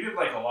practice. And we did, a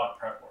lot of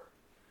prep work.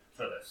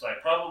 for this.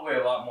 Like, probably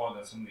a lot more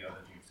than some of the other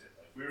teams did.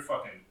 Like, we were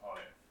fucking on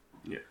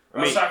it. Yeah.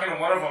 I was talking to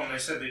one of them, they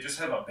said they just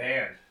have a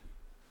band.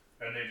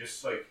 And they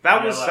just, like...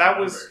 That was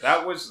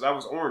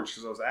orange,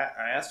 because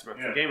I asked them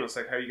after the game, I was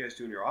like, how are you guys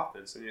doing your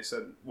offense? And they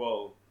said,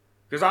 well...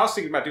 Because I was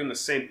thinking about doing the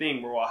same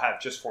thing where I'll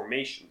have just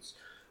formations.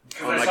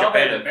 Because I saw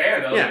they had a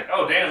band, I was like,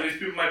 oh, damn, these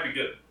people might be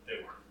good. They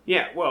weren't.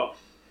 Yeah, well,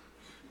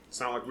 it's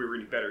not like we were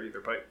any better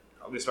either, but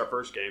at least our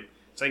first game.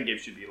 Second game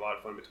should be a lot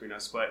of fun between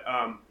us, but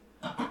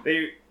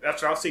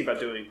that's what I was thinking about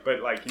doing,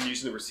 but like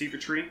using the receiver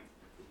tree.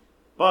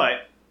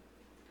 But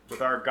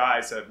with our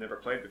guys that have never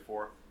played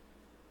before,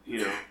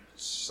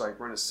 just like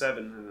run a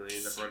 7 and then they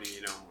end up running,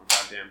 a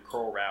goddamn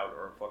curl route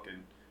or a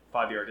fucking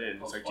 5-yard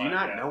in. It's like, do you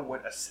not know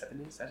what a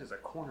 7 is? That is a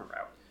corner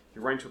route.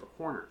 You're running to the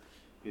corner,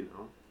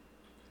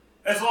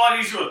 It's a lot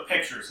easier with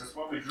pictures. That's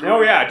what we drew.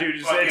 Oh yeah, dude,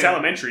 it's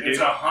elementary, dude. It's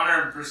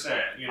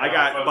 100%. I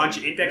got a bunch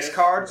of index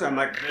cards. I'm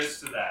like, this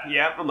to that.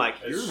 Yeah, I'm like,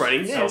 you're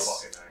running this. So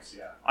fucking nice,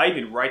 yeah. I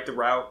even write the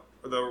route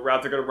they're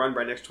gonna run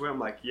right next to it. I'm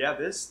like, yeah,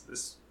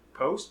 this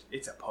post,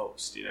 it's a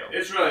post,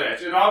 It's really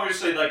nice, and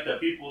obviously, like the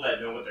people that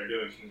know what they're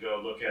doing can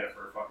go look at it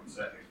for a fucking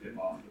second, dip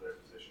off to their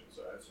position.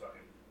 So that's fucking.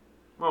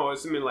 Well,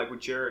 it's like with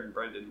Jared and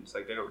Brendan, it's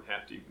like they don't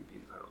have to even be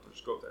in the huddle. They'll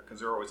just go there because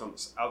they're always on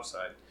the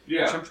outside.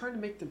 Yeah. So I'm trying to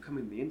make them come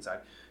in the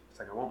inside. It's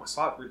like I want my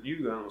slot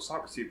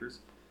receivers.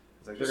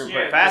 It's like they're gonna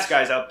put fast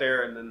guys out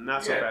there and then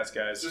not so fast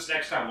guys. Just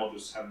next time we'll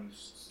just have them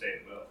stay in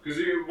the middle because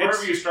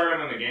wherever you start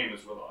them in the game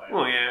is where they'll.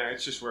 Well, yeah,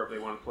 it's just wherever they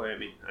want to play. I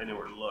mean, I know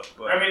where to look,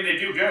 but they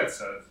do good.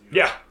 So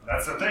yeah,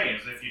 that's the thing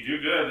is if you do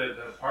good,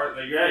 the part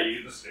that you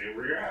get to stay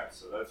where you're at.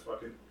 So that's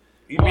fucking.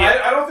 Well,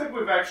 I don't think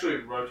we've actually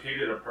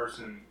rotated a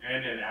person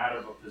in and out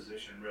of a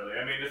position really.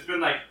 I mean, it's been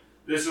like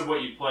this is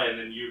what you play, and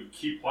then you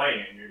keep playing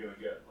it, and you're doing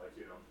good.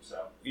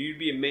 So you'd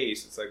be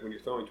amazed. It's like when you're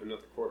throwing to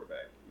another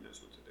quarterback, he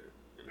knows what to do.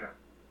 Yeah.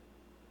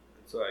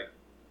 It's like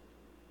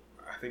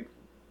I think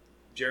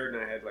Jared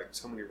and I had like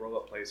so many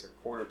roll-up plays or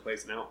corner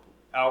plays and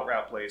out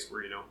route plays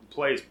where the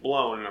play's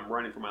blown and I'm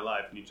running for my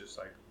life, and you just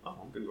like, oh,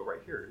 I'm gonna go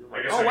right here.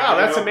 Like, oh wow,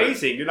 that's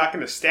amazing. You're not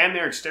gonna stand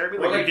there and stare at me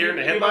like a deer in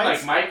the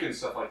headlights. Like Mike and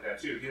stuff like that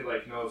too. He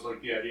knows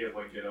the idea of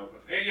get open.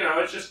 And,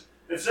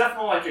 it's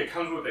definitely like it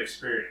comes with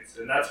experience,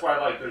 and that's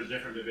why there's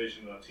different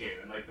divisions on the team,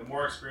 and the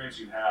more experience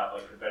you have,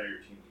 the better your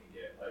team can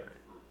get,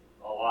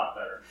 a lot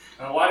better.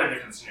 And a lot of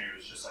different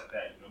scenarios just like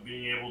that.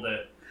 Being able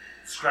to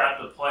scrap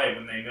the play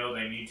when they know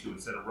they need to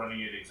instead of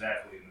running it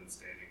exactly and then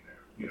standing there.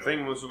 The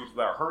thing was with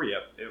our hurry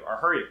up. Our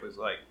hurry up was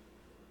like,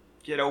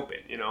 get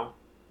open.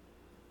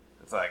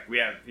 It's like we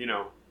have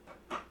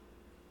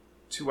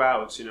 2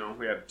 outs.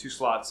 We have 2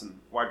 slots and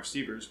wide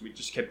receivers. We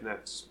just kept in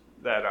that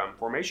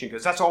formation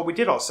because that's all we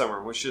did all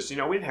summer was just we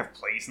didn't have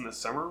plays in the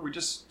summer. We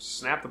just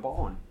snapped the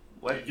ball and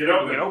let get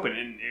open,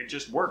 and it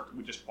just worked.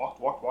 We just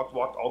walked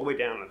all the way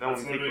down. We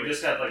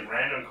just had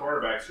random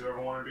quarterbacks,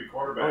 whoever wanted to be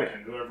quarterback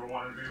and whoever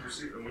wanted to be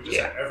receiver, and we just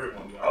had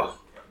everyone be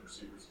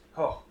receivers.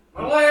 Oh,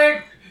 my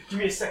leg! Give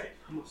me a second.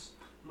 How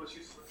much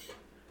use for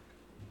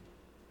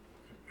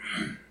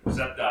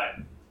Seth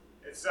died.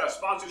 It's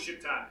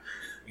sponsorship time.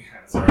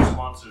 Yeah, it's our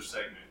sponsor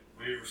segment.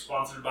 We were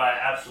sponsored by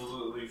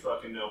absolutely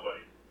fucking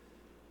nobody.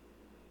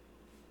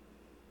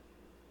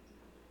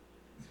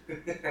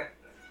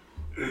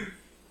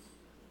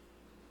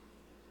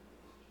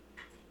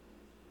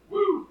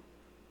 Woo!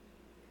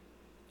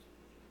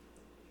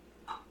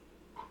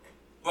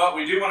 Well,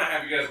 we do want to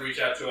have you guys reach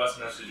out to us,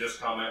 message us,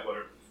 comment,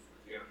 whatever.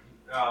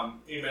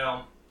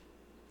 Email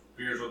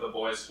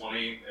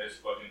beerswiththeboys20 is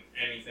fucking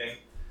anything.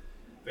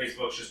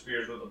 Facebook's just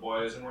Beers with the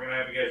Boys, and we're gonna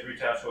have you guys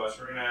reach out to us.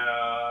 We're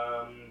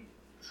gonna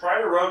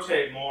try to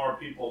rotate more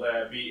people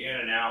that be in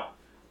and out.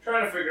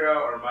 Trying to figure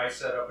out our mic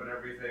setup and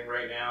everything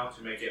right now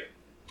to make it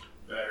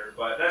better,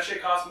 but that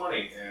shit costs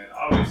money, and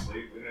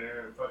obviously we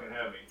didn't fucking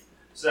have me.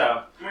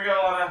 So we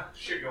got a lot of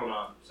shit going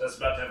on. So that's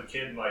about to have a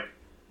kid in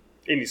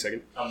any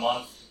second, a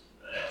month,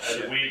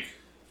 a week,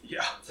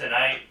 yeah,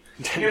 tonight.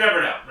 You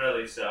never know,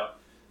 really. So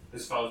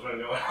his phone's been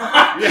going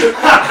on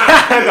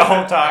the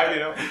whole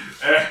time,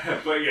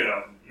 but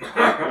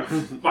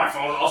my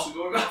phone also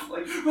going off.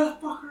 Like, what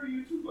the fuck are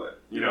you doing?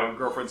 But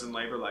girlfriend's in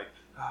labor. Like,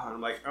 and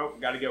I'm like, oh,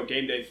 gotta go.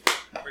 Game day.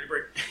 Ready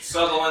break.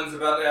 Sutherland's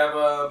about to have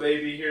a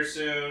baby here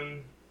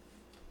soon.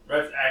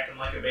 Rhett's acting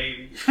like a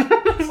baby.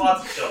 There's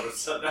lots of children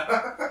sitting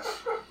down.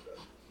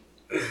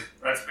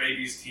 Rhett's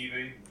baby's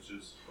teething, which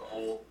is a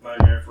whole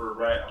nightmare for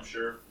Rhett, I'm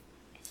sure.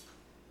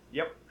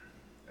 Yep.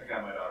 I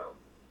got my daughter.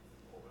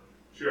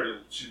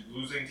 She's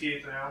losing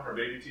teeth now, her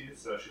baby teeth,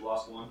 so she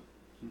lost one.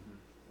 Mm-hmm.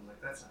 I'm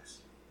like, that's nice.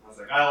 I was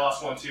like, I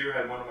lost one too,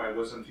 had one of my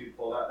wisdom teeth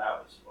pulled out.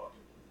 That was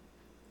fucking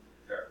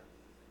terrible.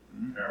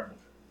 Mm-hmm. Terrible.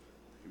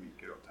 It's gonna be a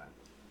good old time.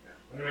 Yeah.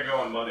 I'm gonna go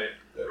on Monday.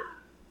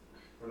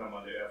 Or not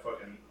Monday,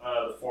 fucking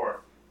the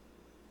 4th.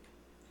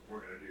 We're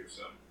gonna do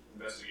some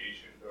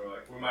investigation. They're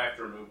like, we might have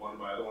to remove one of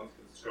my other ones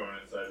because it's growing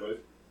in sideways.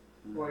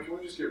 Mm-hmm. We're like, can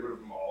we just get rid of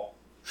them all?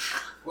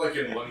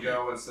 In one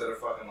go instead of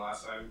fucking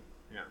last time.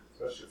 Yeah.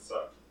 So that shit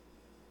sucked.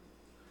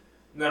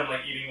 And then I'm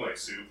eating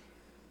soup.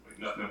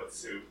 Nothing but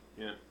soup.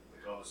 Yeah.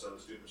 All this other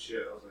stupid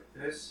shit. I was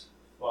like, this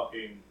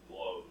fucking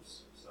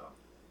blows. So.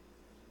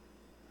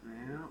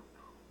 Yeah.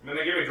 And then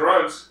they gave me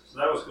drugs, so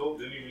that was cool.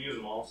 Didn't even use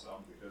them all,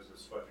 so because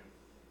it's fucking.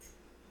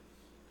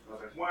 I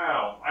was like,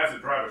 wow, I have to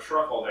drive a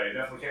truck all day.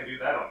 Definitely can't do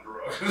that on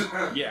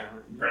drugs. Yeah.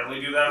 Barely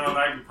do that on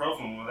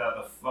ibuprofen without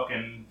the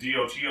fucking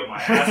DOT of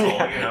my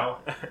asshole, you know?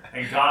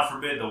 And God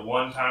forbid the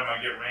one time I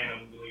get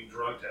randomly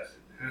drug tested.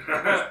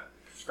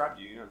 Prescribed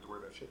you don't have to worry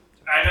about shit.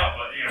 I know,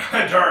 but, you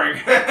know,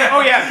 during.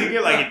 Oh, yeah, if you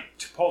get, like,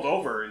 it pulled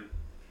over and.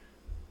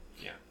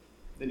 Yeah.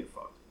 Then you're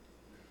fucked.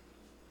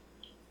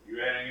 You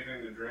had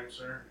anything to drink,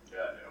 sir?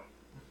 Yeah,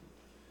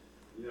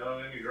 no. You know,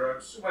 any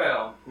drugs?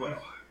 Well.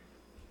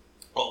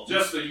 Oh,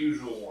 just the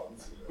usual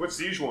ones. You know. What's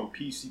the usual one?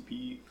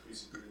 PCP,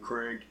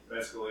 crank,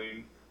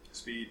 mescaline,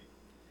 speed,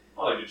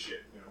 all that good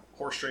shit. You know,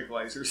 horse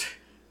tranquilizers.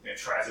 Yeah,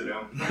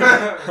 trazodone.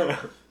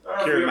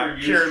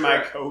 Curing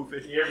my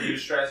COVID. You ever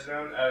use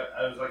trazodone?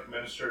 I was like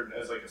administered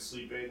as like a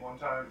sleep aid one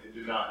time. It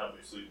did not help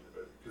me sleep in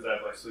the bed because I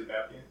have like sleep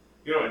apnea.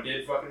 You know what it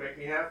did fucking make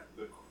me have?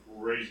 The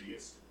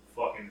craziest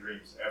fucking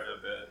dreams ever.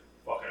 The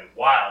fucking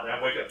wild. And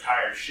I wake up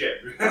tired as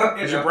shit.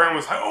 Your brain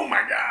was like, oh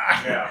my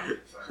god. Yeah.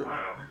 It's like, I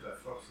don't know what the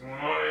fuck's going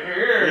on in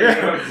here.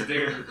 You know, just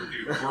digging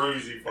through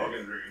crazy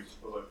fucking dreams.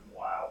 I was like,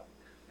 wow.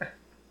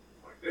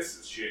 Like, this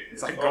is shit.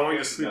 It's like going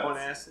to sleep on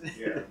acid.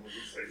 Yeah.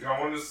 It's like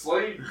going to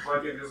sleep.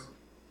 Fucking just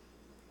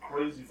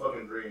crazy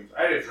fucking dreams.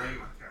 I had a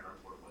dream, I can't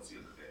remember what it was the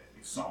other day. I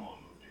think someone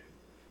moved in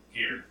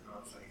here. And I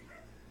was like,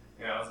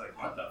 I was like,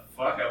 what the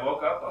fuck? I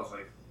woke up, I was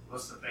like,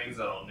 what's the things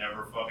that'll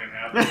never fucking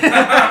happen?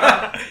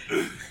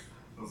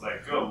 I was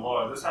like, good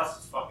lord, this house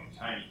is fucking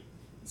tiny.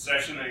 The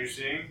section that you're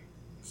seeing,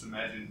 just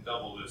imagine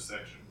double this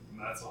section. And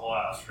that's the whole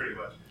house, pretty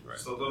much. Right.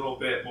 Just a little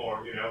bit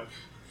more, you know?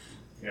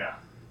 Yeah.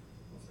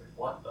 I was like,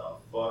 what the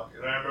fuck?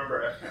 And I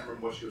can't remember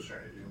what she was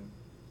trying to do.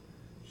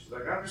 She's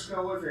like, I'm just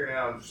gonna live here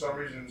now. And for some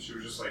reason, she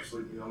was just like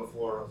sleeping on the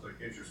floor. I was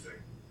like,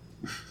 interesting.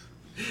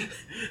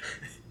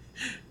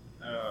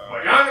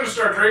 Like, I'm gonna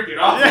start drinking,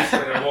 obviously.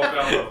 And I woke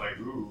up, I was like,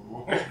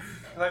 ooh.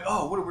 Like,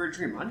 oh, what a weird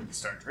dream. I need to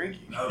start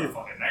drinking. That was a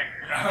fucking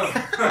nightmare.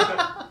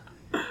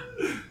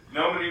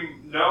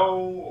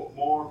 No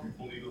more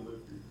people need to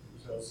live here.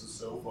 This house is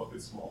so fucking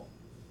small.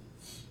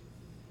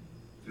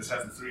 Just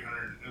have the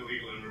 300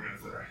 illegal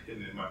immigrants that are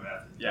hidden in my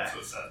bathroom. Yeah. That's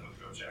what Seth went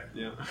to go check.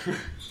 Yeah.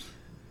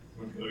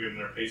 We're going to go give them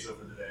their peso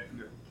for the day.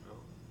 No.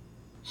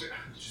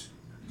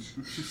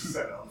 Just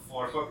set it on the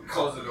floor, fucking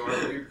close the door,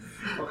 leave.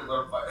 Fucking let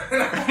them fight.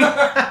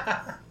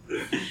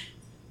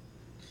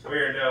 We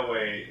are in no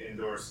way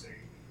endorsing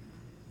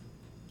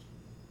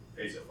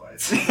peso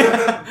fights.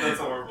 That's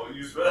a horrible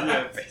use for that.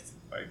 Yeah, peso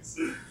fights.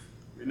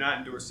 We're not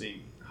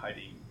endorsing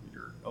hiding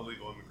your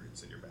illegal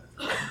immigrants in your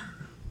bathroom.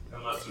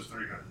 Unless there's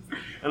 350.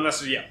 Unless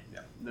there's, yeah,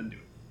 then do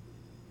it.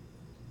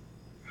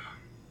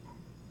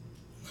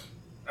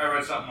 I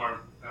read something where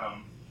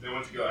they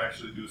went to go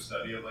actually do a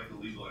study of like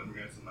illegal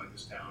immigrants in like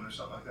this town or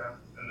something like that,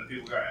 and the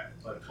people got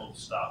like told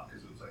to stop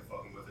because it was like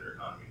fucking with their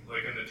economy.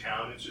 Like in the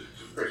town, it's just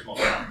a very small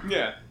town.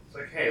 Yeah. It's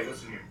like, hey,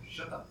 listen here,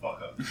 shut the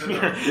fuck up.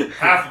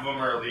 Half of them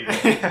are illegal.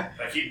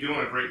 I keep doing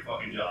a great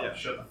fucking job. Yeah.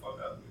 Shut the fuck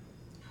up.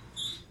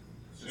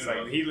 It's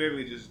like he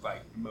literally just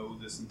like mowed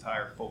this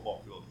entire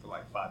football field for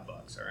like $5.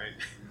 All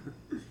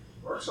right.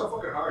 Worked so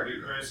fucking hard,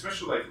 dude. I mean,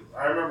 especially like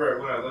I remember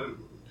when I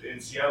lived in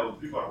Seattle,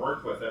 people I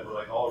worked with that were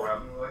like all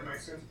around me were like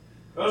Mexicans.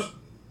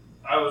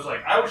 I was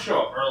like, I would show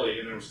up early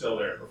and they were still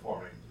there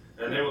performing,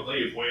 and they would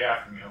leave way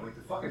after me. I'm like,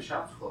 the fucking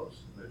shop's closed.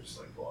 And they're just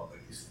like, go out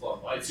like these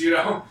floodlights, you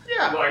know?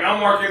 Yeah. Like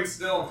I'm working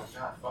still. I'm like,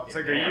 God, fucking. It's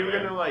like, are you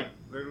gonna like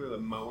literally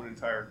mow an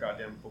entire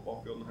goddamn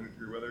football field in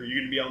 100-degree weather? Are you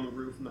gonna be on the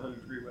roof in the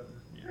 100-degree weather?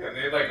 Yeah, and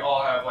they like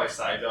all have like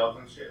side jobs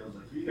and shit. I was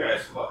like, you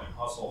guys fucking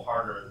hustle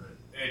harder than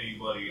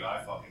anybody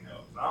I fucking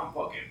know. I'm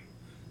fucking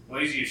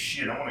lazy as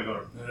shit. I want to go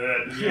to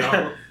bed. You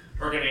know,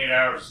 working 8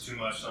 hours is too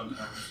much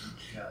sometimes.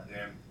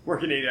 Goddamn.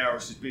 Working 8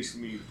 hours is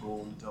basically me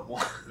pulling the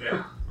double.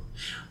 Yeah.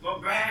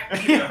 Look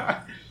back.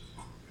 Yeah.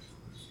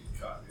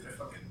 God, dude, I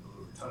fucking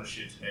blew a ton of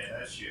shit today.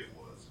 That shit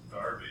was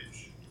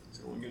garbage.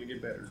 It's only gonna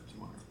get better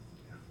tomorrow.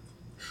 Yeah.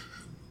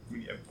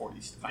 When you have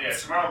 40 stops. Yeah,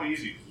 tomorrow will be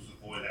easy because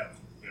we'll avoid that.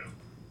 You know.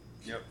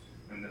 Yep.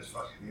 And this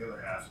fucking the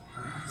other half.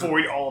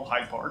 Void all of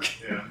Hyde Park.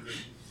 Yeah.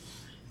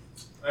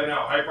 I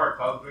know, Hyde Park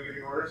Pub's been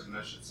getting orders, and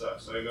that shit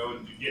sucks. So I go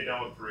and get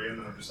done with 3, and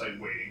then I'm just like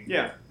waiting.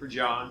 Yeah, for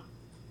John.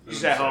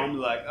 He's at home,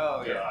 like,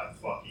 oh, yeah. God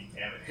fucking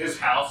damn it. His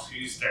house,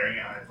 he's staring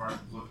at Hyde Park.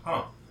 Look,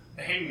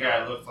 the Hayden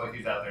guy looks like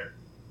he's out there.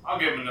 I'll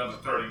give him another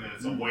 30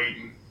 minutes of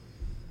waiting.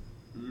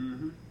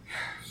 Mm-hmm.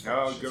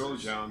 Oh, good old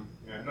John.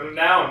 Yeah. And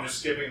now I'm just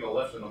skipping the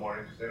lift in the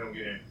morning because they don't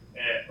get in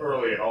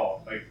early at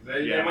all. Like,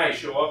 they might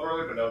show up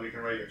early, but nobody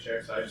can write your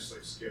checks. So I just,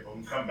 like, skip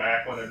them, come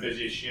back when they're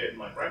busy as shit, and,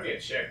 like, write me a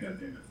check,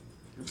 goddammit.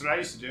 That's what I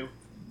used to do.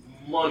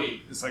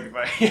 Money. It's like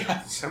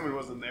if someone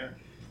wasn't there,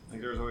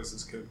 like, there was always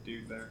this cook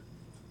dude there.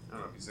 I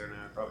don't know if he's there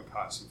now. I probably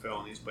caught some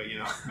felonies, but you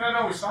know.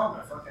 No, we saw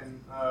him at fucking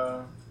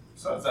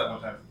Suds that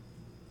one time.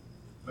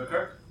 The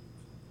cook?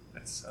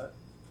 That's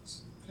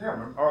Suds? Yeah, I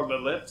remember. Or the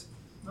lift?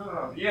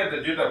 No. Yeah,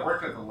 the dude that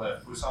worked at the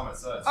lift. We saw him at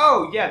Suds.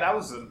 Oh, yeah, that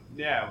was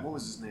what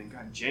was his name?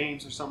 God,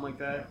 James or something like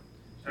that?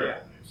 Yeah.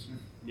 Names.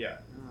 Yeah,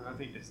 I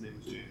think his name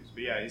was James.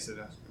 But yeah, he said,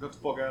 I got the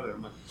fuck out of there.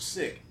 I'm like,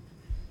 sick.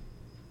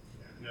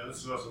 this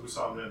is also we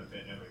saw him during the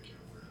pandemic.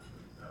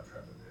 We're not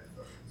trapped in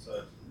the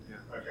so yeah,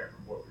 I can't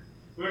remember what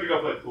we went to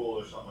go play pool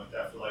or something like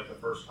that for like the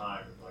first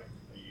time in like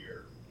a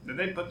year. Did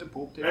they put the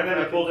pool table? And then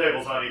the pool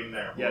table's not even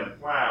there. Yeah.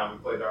 Like, wow, we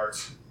play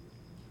darts.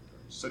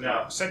 So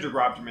now Cedric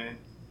robbed your man.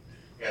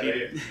 Yeah,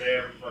 they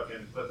haven't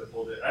fucking put the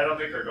pool table. I don't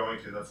think they're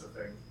going to. That's the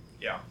thing.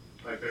 Yeah.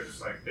 Like they're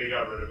just like they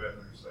got rid of it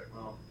and they're just like,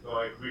 well,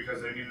 like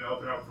because they need to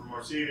open up for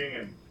more seating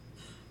and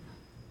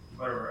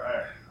whatever.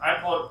 I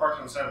parked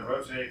on the side of the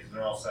road today because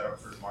they're all set up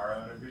for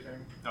tomorrow and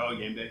everything. Oh,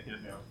 game day.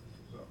 Yeah.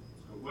 So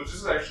which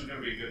is actually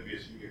going to be a good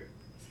BSU game.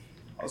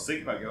 I was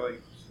thinking about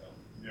going.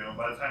 So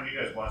by the time you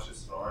guys watch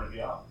this, it'll already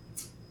be out.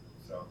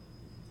 So.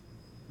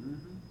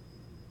 Mm-hmm.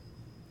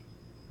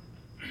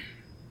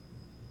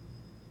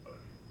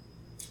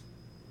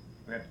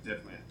 We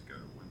definitely have to go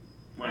to one.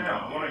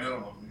 I want to go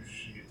to one. We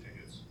should get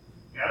tickets.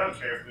 Yeah, I don't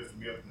care if we have to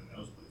be up in the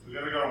nosebleeds. We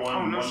gotta go to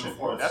one. One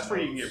before. That's where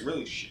you can get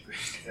really shit.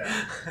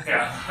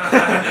 Yeah.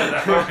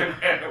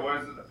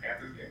 What is it? The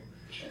Panthers game.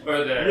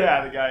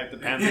 Yeah, the guy at the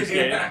Panthers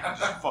game.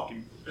 Just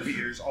fucking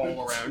beers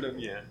all around him.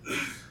 Yeah.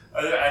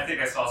 I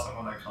think I saw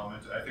someone that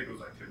commented. I think it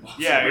was like $2.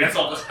 Yeah, it's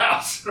all this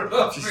house for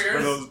those just beers.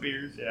 For those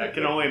beers. Yeah, I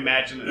can only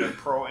imagine in a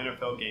pro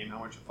NFL game how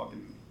much a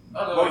fucking.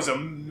 What was a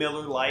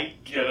Miller Lite?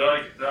 Yeah, they're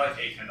like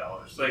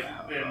 $8-10, like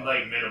in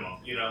like minimum,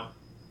 Well,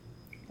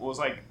 it was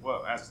like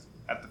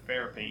at the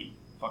fair paying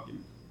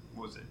fucking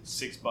what was it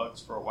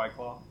 $6 for a White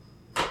Claw?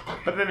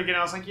 But then again,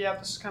 I was like, yeah,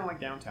 this is kind of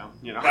like downtown,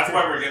 That's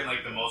why we're getting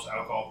like the most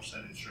alcohol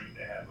percentage drink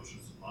they had, which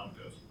was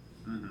Monaco's.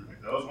 Mm-hmm.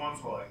 Like those ones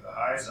were like the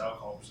highest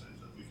alcohol percentage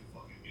that we could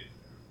fucking get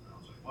there. And I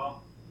was like,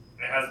 well,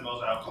 it has the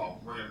most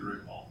alcohol. We're gonna drink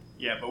them all.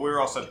 Yeah, but we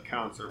were also at a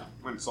concert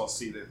when it's all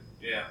seated.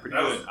 Yeah, pretty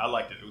good. I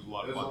liked it. It was a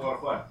lot of fun. It was a lot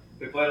of fun.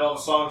 They played all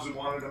the songs we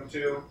wanted them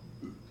to.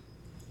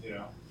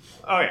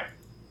 Oh yeah.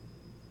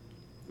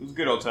 It was a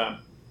good old time.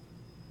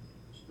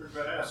 It's pretty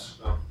badass.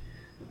 So.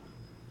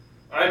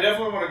 I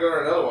definitely want to go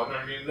to another one.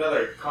 I mean,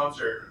 another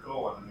concert, a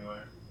cool one anyway.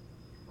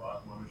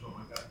 Rock one or something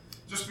like that.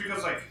 Just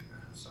because, like,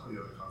 some of the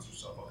other concerts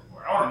so fucking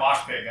boring. I want a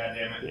mosh pit,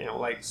 goddammit. Yeah,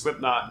 like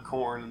Slipknot and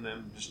Korn and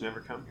them just never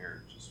come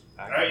here.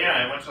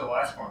 I went to the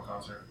last Korn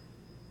concert.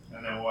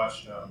 And then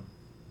watched, who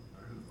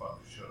the fuck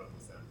showed up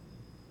with them?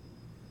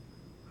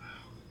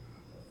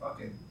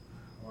 Fucking,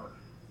 what?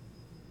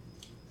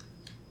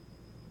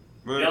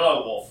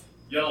 Yellow Wolf.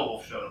 Yellow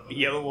Wolf showed up.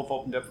 Yellow Wolf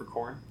opened up for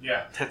Korn?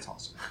 Yeah. That's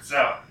awesome.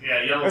 So,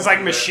 yeah, Yellow Wolf. It was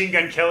like Machine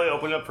Gun Kelly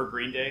opened up for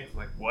Green Day. I'm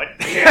like, what?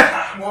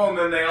 Yeah. Well, and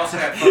then they also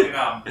had fucking,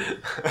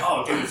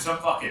 oh, dude,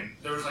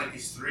 there was like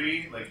these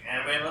 3, like,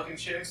 anime-looking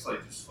chicks,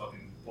 like, just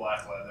fucking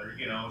black leather,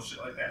 shit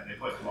like that. And they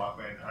played the rock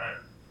band.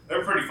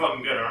 They're pretty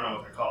fucking good. I don't know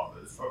what they're called,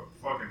 but it's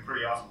fucking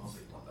pretty awesome. I was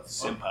like, what the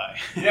fuck?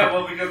 Senpai. Yeah,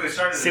 well, because they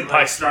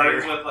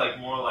started with, like,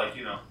 more, like,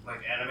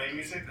 like, anime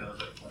music. And I was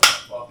like, what the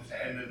fuck is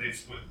that? And then they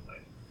just went, like,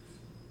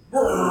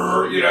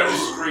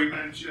 just screaming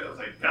and shit. I was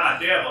like, god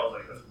damn. I was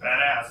like, that's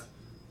badass.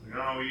 Like, I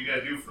don't know what you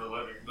guys do for a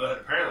living, but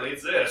apparently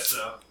it's this,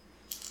 so.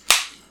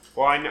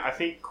 Well, I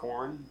think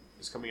Korn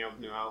is coming out with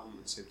a new album,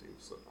 and same thing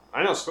with Slipknot.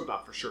 I know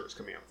Slipknot for sure is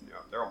coming out with a new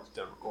album. They're almost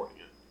done recording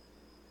it.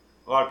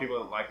 A lot of people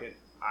don't like it.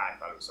 I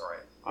thought it was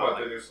alright. What,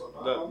 the new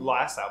Slipknot album? The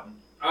last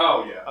album.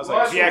 Oh, yeah. I was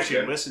like, if you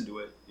actually listen to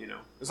it,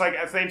 It's like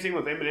the same thing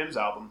with Eminem's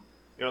album.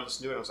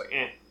 Listen to it, I was like,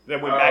 eh.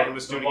 Then went back and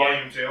listened to it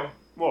again. Volume 2?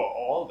 Well,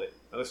 all of it.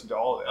 I listened to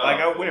all of it.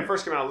 When it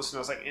first came out, I listened, I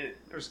was like, eh,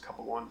 there's a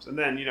couple ones. And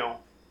then, a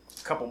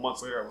couple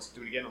months later, I listened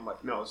to it again. I'm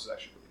like, no, this is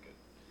actually really good.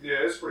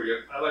 Yeah, it's pretty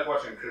good. I like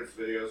watching Crip's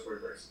videos where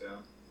he breaks it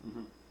down.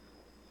 Mm-hmm.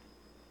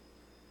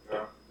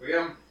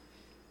 Yeah.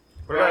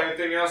 What about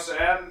anything else to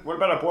add? What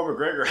about Boy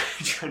McGregor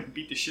trying to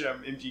beat the shit out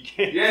of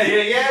MGK? Yeah.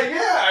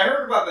 I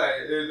heard about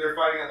that. They're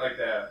fighting at like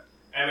the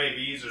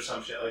MAVs or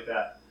some shit like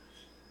that.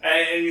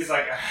 And he's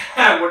like,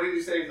 what did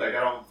he say? He's like,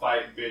 I don't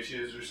fight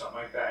bitches or something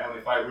like that. I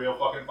only fight real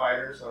fucking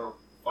fighters. I don't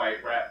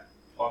fight rap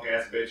punk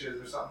ass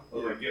bitches or something.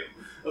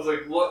 I was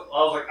like, what?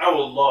 I was like, I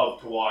would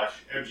love to watch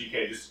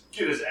MGK just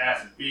get his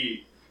ass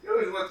beat. He's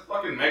with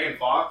fucking Megan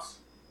Fox.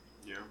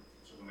 Yeah.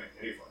 Which doesn't make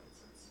any fucking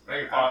sense.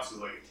 Megan Fox is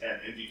like a 10.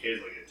 MGK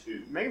is like a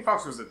 2. Megan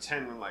Fox was a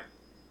 10 when like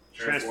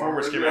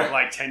Transformers came out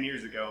like 10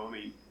 years ago. I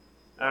mean,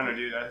 I don't know,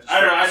 dude.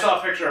 I don't know. I saw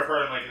a picture of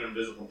her in like an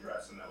invisible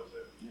dress, and that was it.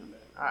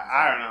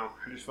 I don't know.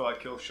 I just feel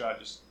like Killshot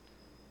just.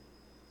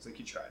 It's like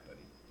you tried,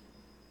 buddy.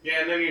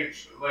 Yeah, and then you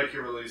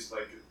released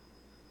like.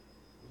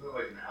 Was it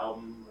like an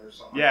album or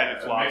something? Yeah, like and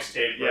it flopped. A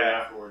mixtape right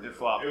afterwards. It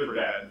flopped. It was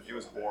bad. It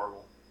was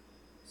horrible.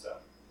 So.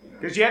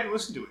 Because you had to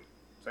listen to it.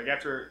 It's like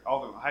after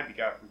all the hype you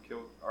got from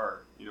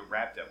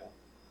Rap Devil,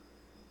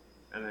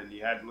 and then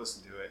you had to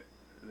listen to it,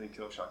 and then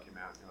Killshot came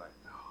out, and you're like,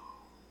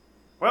 oh.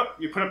 Well,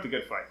 you put up the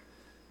good fight.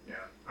 Yeah,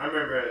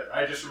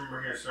 I just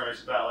remember hearing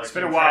stories about like. It's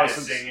been a while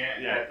since sing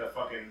it at the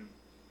fucking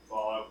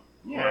Fallout.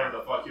 Yeah. Whatever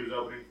the fuck he was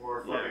opening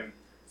for, fucking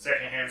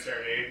Secondhand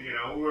Serenade,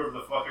 whoever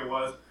the fuck it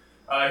was.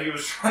 He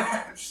was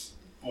just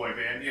boy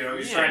band,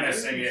 he's trying to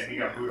sing it and he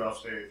got booed off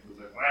stage. It was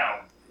like,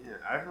 wow. Yeah,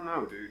 I don't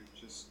know, dude.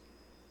 Just.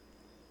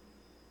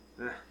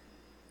 I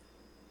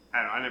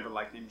don't know, I never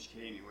liked MGK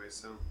anyway,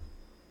 so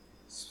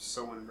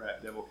when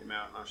Rap Devil came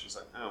out, I was just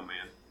like, oh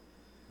man.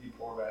 You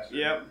poor bastard.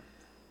 Yep.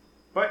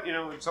 But,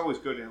 it's always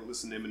good to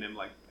listen to Eminem,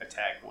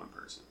 attack one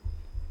person.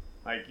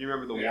 Like, you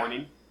remember The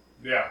Warning?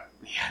 Yeah.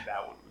 Yeah,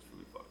 that one was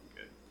really fucking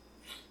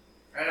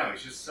good. I know,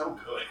 he's just so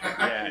good.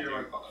 Yeah, You're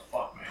like, what the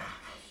fuck,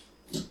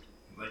 man?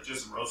 Like,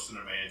 just roasting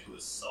a man to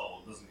his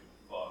soul. Doesn't give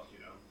a fuck,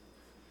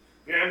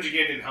 Yeah,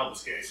 MGK didn't help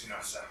his case,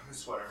 so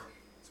it's whatever.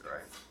 That's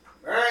right.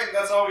 Alright,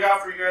 that's all we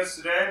got for you guys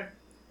today.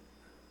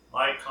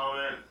 Like,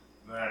 comment.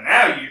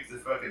 Now you have to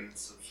fucking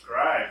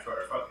subscribe to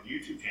our fucking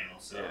YouTube channel,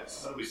 so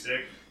that'll be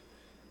sick.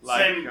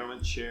 Like,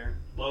 comment, share.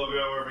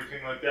 Logo,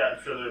 everything like that.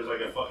 I'm sure there's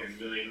like a fucking 1.5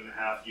 million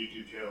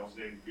YouTube channels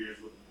named Beers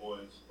with the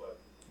Boys, but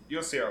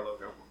you'll see our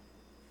logo.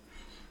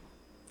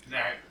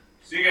 Alright.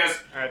 See you guys.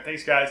 Alright,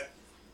 thanks guys.